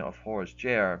reign of Horus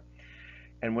Jer.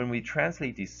 And when we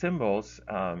translate these symbols,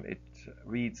 it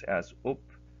reads as up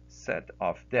set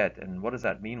of det. And what does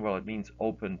that mean? Well, it means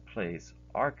open place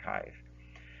archive.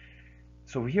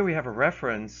 So here we have a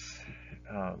reference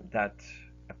that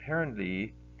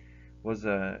apparently was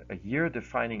a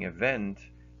year-defining event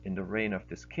in the reign of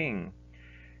this king,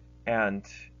 and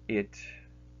it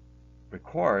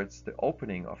records the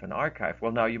opening of an archive.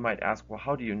 Well, now you might ask, well,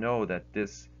 how do you know that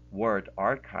this word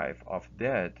archive of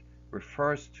det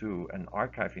refers to an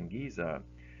archive in Giza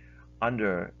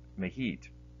under Mehit?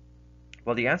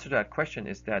 Well, the answer to that question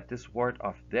is that this word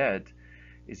of det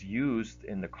is used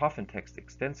in the coffin text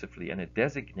extensively, and it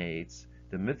designates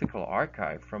the mythical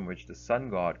archive from which the sun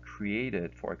god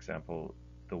created, for example,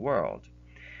 the world.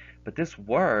 But this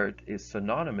word is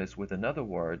synonymous with another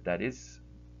word that is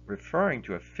referring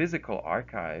to a physical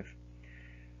archive,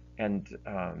 and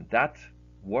that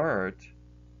word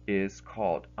is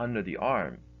called under the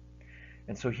arm.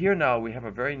 And so here now we have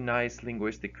a very nice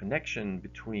linguistic connection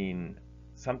between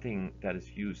something that is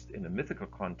used in a mythical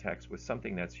context with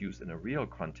something that's used in a real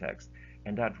context.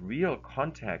 And that real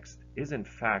context is in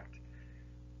fact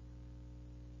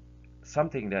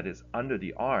something that is under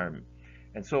the arm.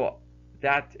 And so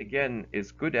that again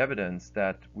is good evidence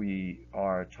that we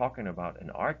are talking about an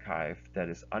archive that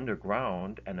is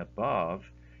underground, and above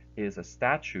is a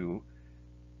statue,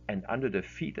 and under the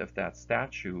feet of that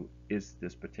statue is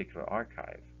this particular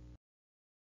archive.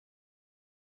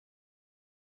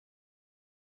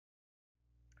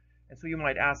 And so you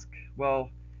might ask, well,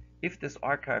 if this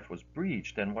archive was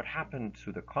breached, then what happened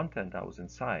to the content that was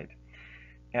inside?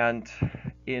 And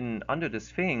under the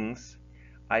Sphinx,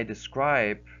 I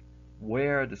describe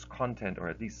where this content, or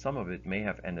at least some of it, may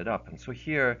have ended up. And so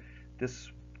here, this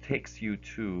takes you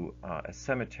to a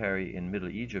cemetery in Middle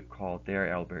Egypt called Deir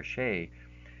el-Bersheh.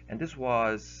 And this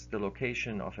was the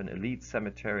location of an elite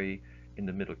cemetery in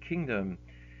the Middle Kingdom,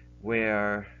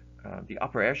 where the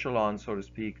upper echelon, so to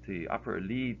speak, the upper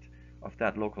elite of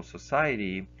that local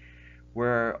society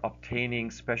were obtaining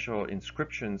special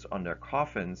inscriptions on their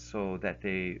coffins so that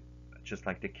they, just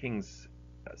like the kings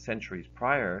centuries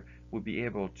prior, would be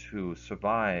able to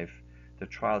survive the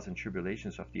trials and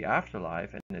tribulations of the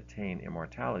afterlife and attain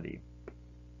immortality.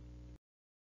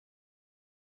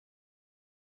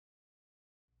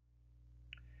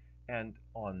 And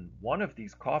on one of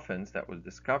these coffins that was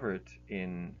discovered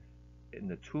in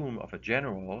the tomb of a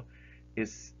general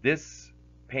is this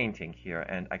painting here,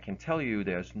 and I can tell you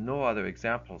there's no other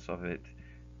examples of it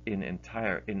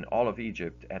in all of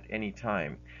Egypt at any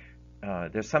time.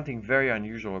 There's something very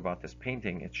unusual about this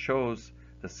painting. It shows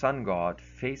the sun god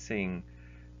facing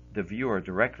the viewer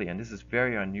directly, and this is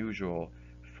very unusual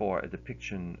for a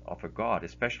depiction of a god,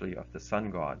 especially of the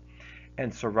sun god.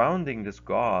 And surrounding this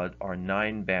god are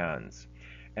 9 bands.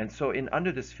 And so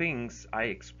under the Sphinx, I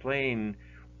explain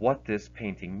what this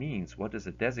painting means. What does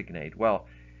it designate? Well,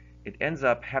 it ends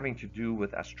up having to do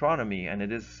with astronomy, and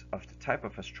it is of the type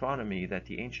of astronomy that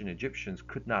the ancient Egyptians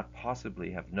could not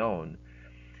possibly have known.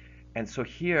 And so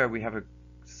here we have a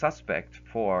suspect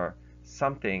for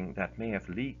something that may have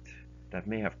leaked, that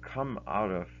may have come out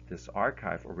of this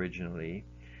archive originally,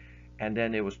 and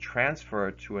then it was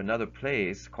transferred to another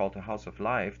place called the House of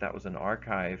Life. That was an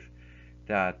archive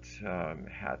that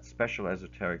had special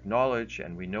esoteric knowledge,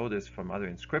 and we know this from other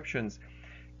inscriptions.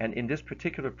 And in this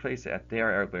particular place at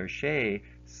Deir el-Bersheh,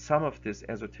 some of this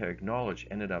esoteric knowledge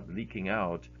ended up leaking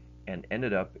out and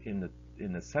ended up in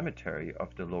the cemetery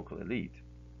of the local elite.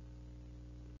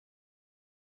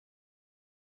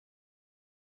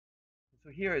 So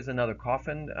here is another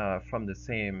coffin from the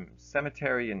same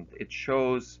cemetery, and it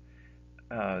shows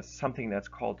something that's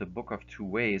called the Book of Two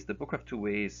Ways. The Book of Two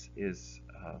Ways is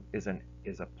is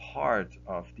a part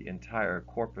of the entire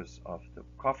corpus of the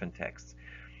coffin texts.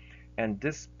 And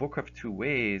this Book of Two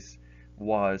Ways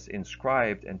was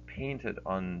inscribed and painted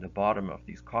on the bottom of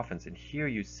these coffins. And here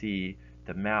you see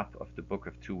the map of the Book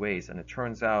of Two Ways. And it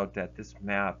turns out that this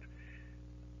map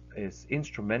is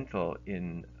instrumental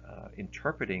in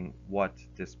interpreting what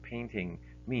this painting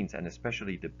means, and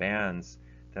especially the bands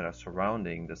that are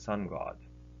surrounding the sun god.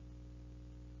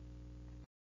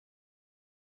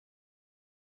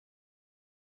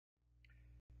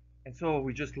 And so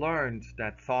we just learned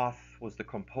that Thoth was the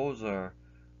composer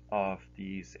of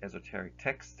these esoteric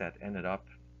texts that ended up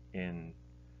in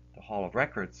the Hall of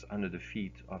Records under the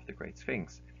feet of the Great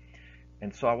Sphinx.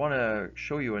 And so I want to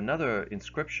show you another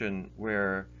inscription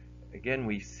where, again,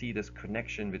 we see this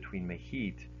connection between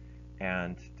Mehit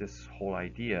and this whole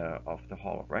idea of the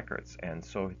Hall of Records. And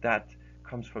so that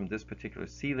comes from this particular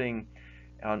ceiling.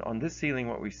 And on this ceiling,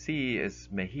 what we see is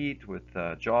Mehit with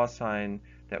the jaw sign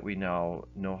that we now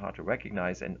know how to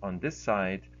recognize. And on this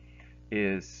side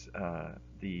is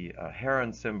the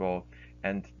heron symbol,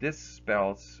 and this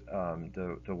spells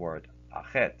the word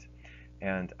Achet.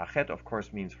 And Achet, of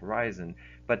course, means horizon,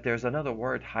 but there's another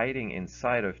word hiding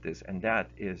inside of this, and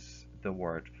that is the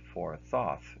word for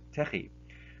Thoth, Techi.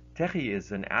 Techi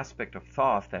is an aspect of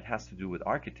Thoth that has to do with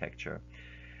architecture.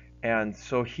 And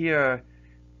so here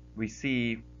we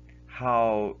see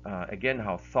how, again,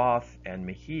 how Thoth and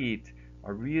Mehit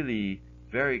are really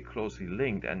very closely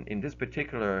linked. And in this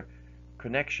particular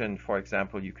connection, for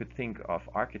example, you could think of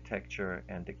architecture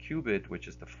and the cubit, which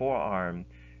is the forearm,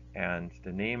 and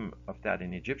the name of that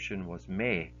in Egyptian was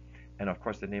Me. And of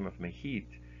course, the name of Mehit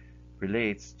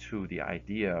relates to the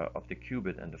idea of the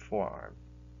cubit and the forearm.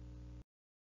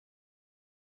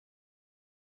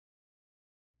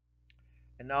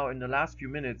 And now in the last few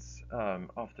minutes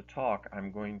of the talk,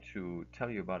 I'm going to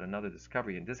tell you about another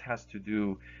discovery. And this has to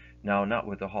do now not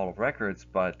with the Hall of Records,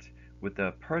 but with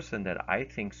the person that I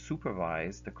think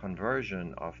supervised the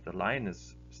conversion of the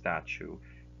lioness statue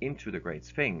into the Great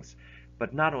Sphinx.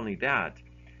 But not only that,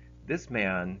 this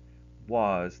man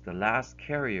was the last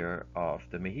carrier of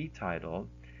the Mehit title,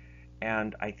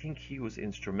 and I think he was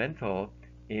instrumental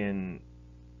in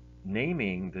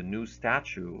naming the new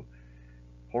statue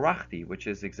Horachti, which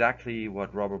is exactly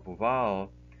what Robert Bauval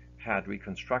had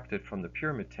reconstructed from the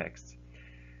pyramid texts.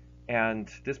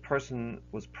 And this person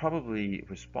was probably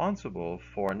responsible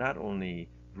for not only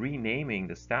renaming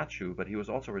the statue, but he was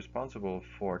also responsible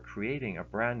for creating a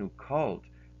brand new cult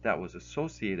that was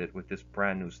associated with this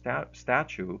brand new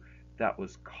statue that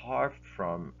was carved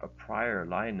from a prior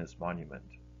lioness monument.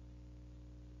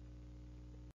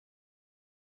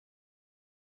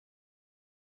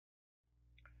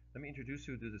 Let me introduce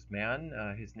you to this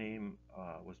man. His name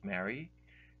was Mary,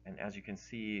 and as you can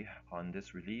see on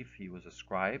this relief, he was a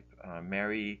scribe.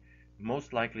 Mary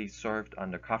most likely served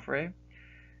under Khafre.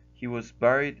 He was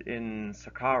buried in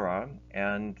Saqqara,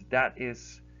 and that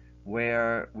is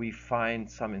where we find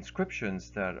some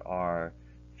inscriptions that are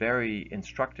very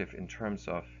instructive in terms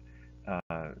of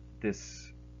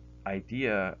this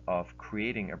idea of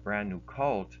creating a brand new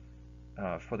cult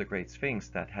for the Great Sphinx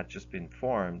that had just been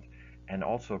formed, and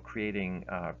also creating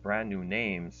brand new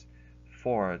names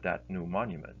for that new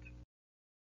monument.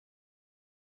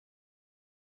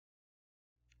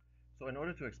 So in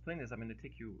order to explain this, I'm going to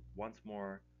take you once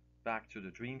more back to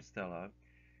the Dream Stela,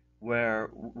 where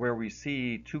we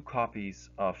see two copies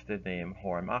of the name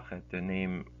Hor Machet, the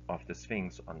name of the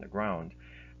Sphinx on the ground.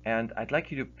 And I'd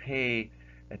like you to pay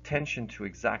attention to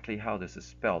exactly how this is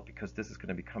spelled, because this is going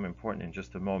to become important in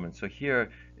just a moment. So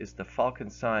here is the falcon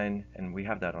sign, and we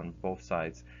have that on both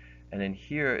sides. And then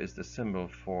here is the symbol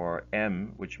for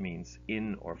M, which means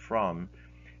in or from.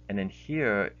 And then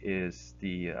here is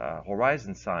the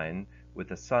horizon sign with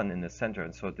the sun in the center,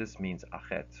 and so this means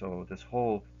Achet. So this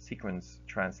whole sequence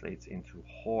translates into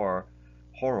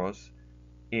Horos,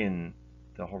 in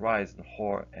the horizon,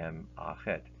 Hor Em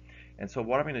Achet. And so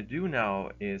what I'm going to do now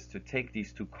is to take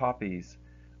these two copies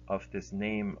of this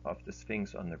name of the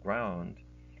Sphinx on the ground,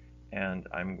 and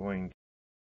I'm going to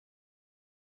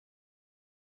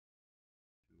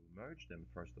merge them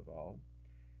first of all,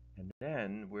 and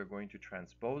then we're going to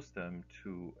transpose them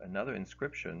to another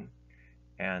inscription,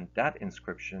 and that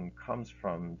inscription comes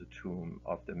from the tomb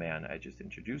of the man I just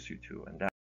introduced you to, and that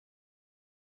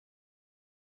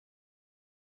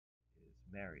is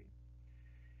Mary.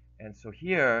 And so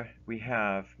here we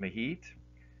have Mehit,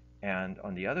 and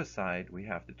on the other side we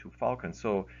have the two falcons.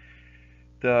 So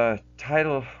the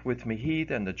title with Mehit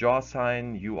and the jaw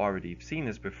sign, you already have seen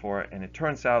this before, and it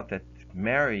turns out that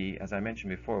Mary, as I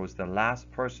mentioned before, was the last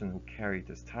person who carried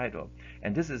this title.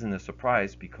 And this isn't a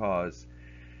surprise, because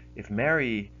if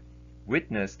Mary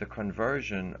witnessed the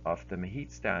conversion of the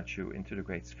Mehit statue into the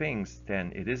Great Sphinx,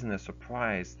 then it isn't a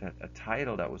surprise that a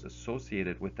title that was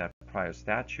associated with that prior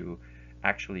statue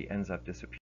actually ends up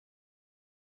disappearing.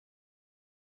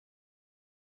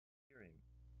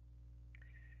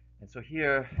 And so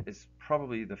here is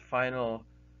probably the final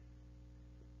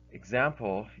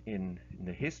example in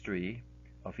the history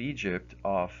of Egypt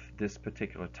of this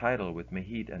particular title with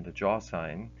Mehit and the jaw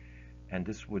sign, and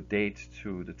this would date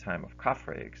to the time of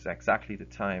Khafre, exactly the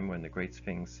time when the Great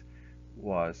Sphinx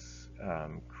was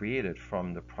created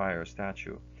from the prior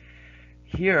statue.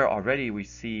 Here already we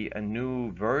see a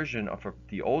new version of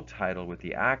the old title with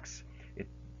the axe. It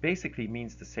basically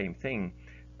means the same thing,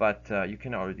 but you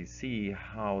can already see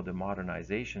how the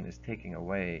modernization is taking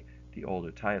away the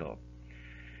older title.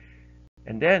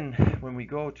 And then when we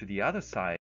go to the other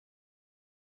side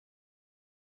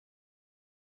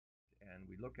and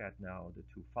we look at now the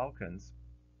two falcons,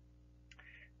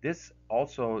 this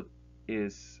also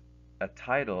is a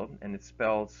title, and it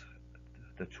spells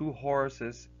the two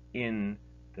horses in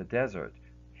the desert,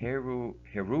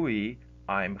 Herui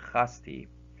Aim Chasti.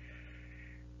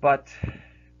 But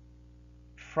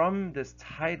from this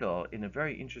title, in a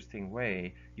very interesting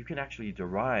way, you can actually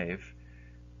derive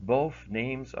both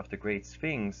names of the Great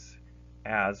Sphinx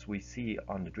as we see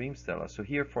on the dream stela. So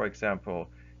here, for example,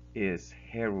 is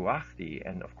Heruachti,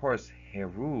 and of course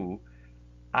Heru,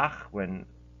 Ach, when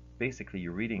basically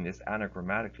you're reading this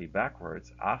anagrammatically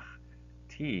backwards, Ach,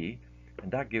 Ti,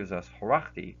 and that gives us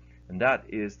Horachti, and that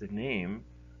is the name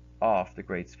of the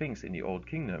Great Sphinx in the Old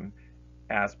Kingdom,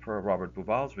 as per Robert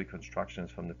Bouval's reconstructions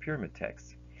from the pyramid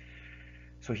texts.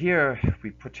 So here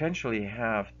we potentially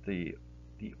have the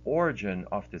origin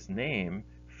of this name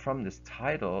from this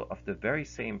title of the very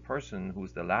same person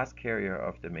who's the last carrier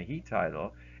of the Mehit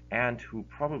title, and who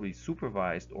probably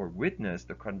supervised or witnessed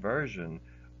the conversion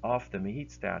of the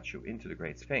Mehit statue into the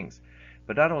Great Sphinx.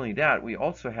 But not only that, we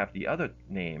also have the other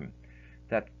name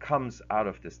that comes out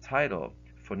of this title,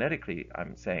 phonetically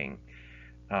I'm saying,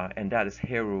 and that is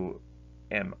Heru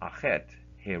Em Achet,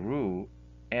 Heru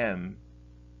Em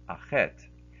Achet.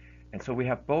 And so we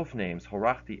have both names,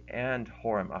 Horachti and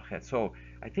Horem Achet. So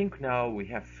I think now we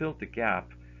have filled the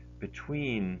gap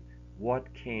between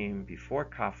what came before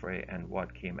Khafre and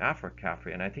what came after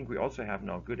Khafre. And I think we also have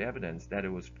now good evidence that it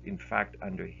was in fact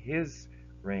under his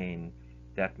reign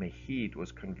that Mehit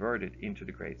was converted into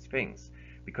the Great Sphinx,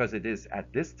 because it is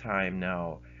at this time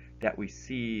now that we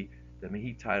see the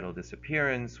Mehit title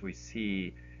disappearance, we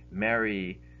see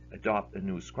Mary adopt a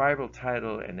new scribal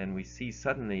title, and then we see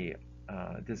suddenly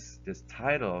this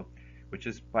title, which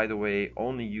is, by the way,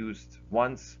 only used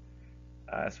once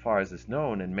as far as is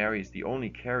known, and Mary is the only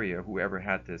carrier who ever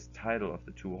had this title of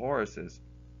the two horses.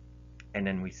 And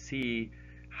then we see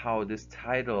how this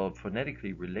title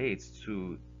phonetically relates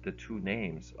to the two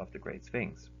names of the Great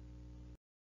Sphinx.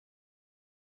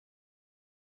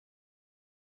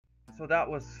 So that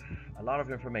was a lot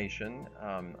of information.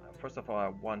 First of all, I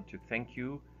want to thank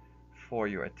you for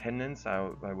your attendance.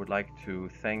 I would like to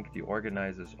thank the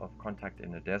organizers of Contact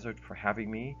in the Desert for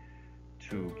having me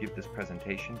to give this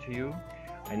presentation to you.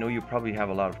 I know you probably have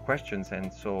a lot of questions,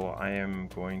 and so I am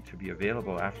going to be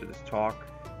available after this talk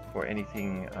for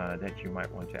anything that you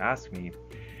might want to ask me.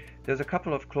 There's a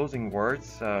couple of closing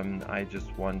words I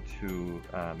just want to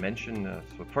mention.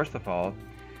 So first of all,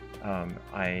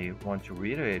 I want to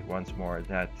reiterate once more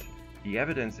that the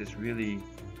evidence is really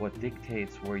what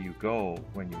dictates where you go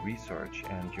when you research,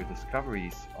 and your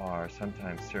discoveries are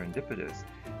sometimes serendipitous.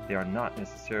 They are not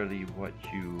necessarily what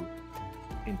you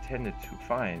intended to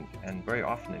find, and very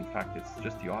often, in fact, it's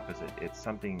just the opposite. It's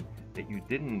something that you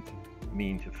didn't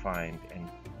mean to find, and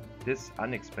this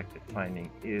unexpected finding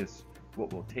is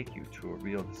what will take you to a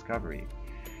real discovery.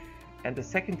 And the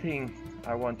second thing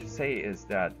I want to say is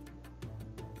that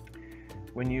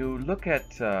when you look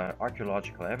at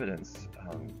archaeological evidence,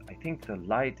 I think the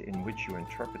light in which you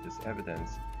interpret this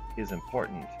evidence is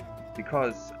important,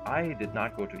 because I did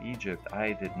not go to Egypt.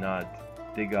 I did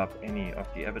not dig up any of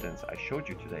the evidence I showed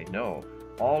you today. No,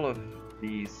 all of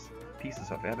these pieces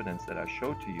of evidence that I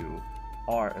showed to you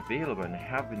are available and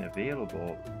have been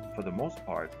available for the most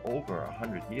part over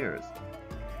 100 years.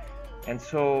 And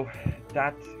so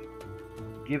that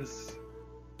gives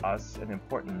us an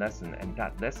important lesson, and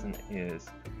that lesson is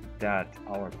that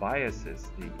our biases,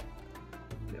 the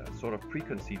sort of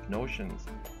preconceived notions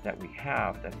that we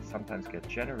have that sometimes get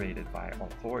generated by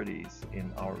authorities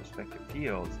in our respective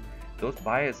fields, those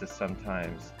biases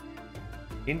sometimes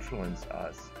influence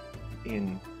us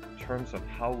in terms of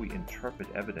how we interpret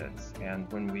evidence.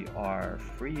 And when we are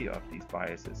free of these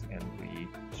biases and we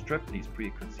strip these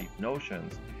preconceived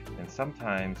notions, And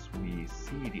sometimes we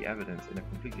see the evidence in a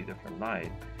completely different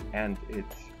light, and it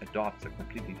adopts a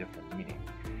completely different meaning.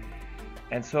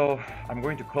 And so I'm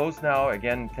going to close now.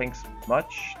 Again, thanks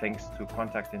much. Thanks to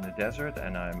Contact in the Desert,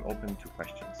 and I'm open to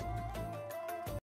questions.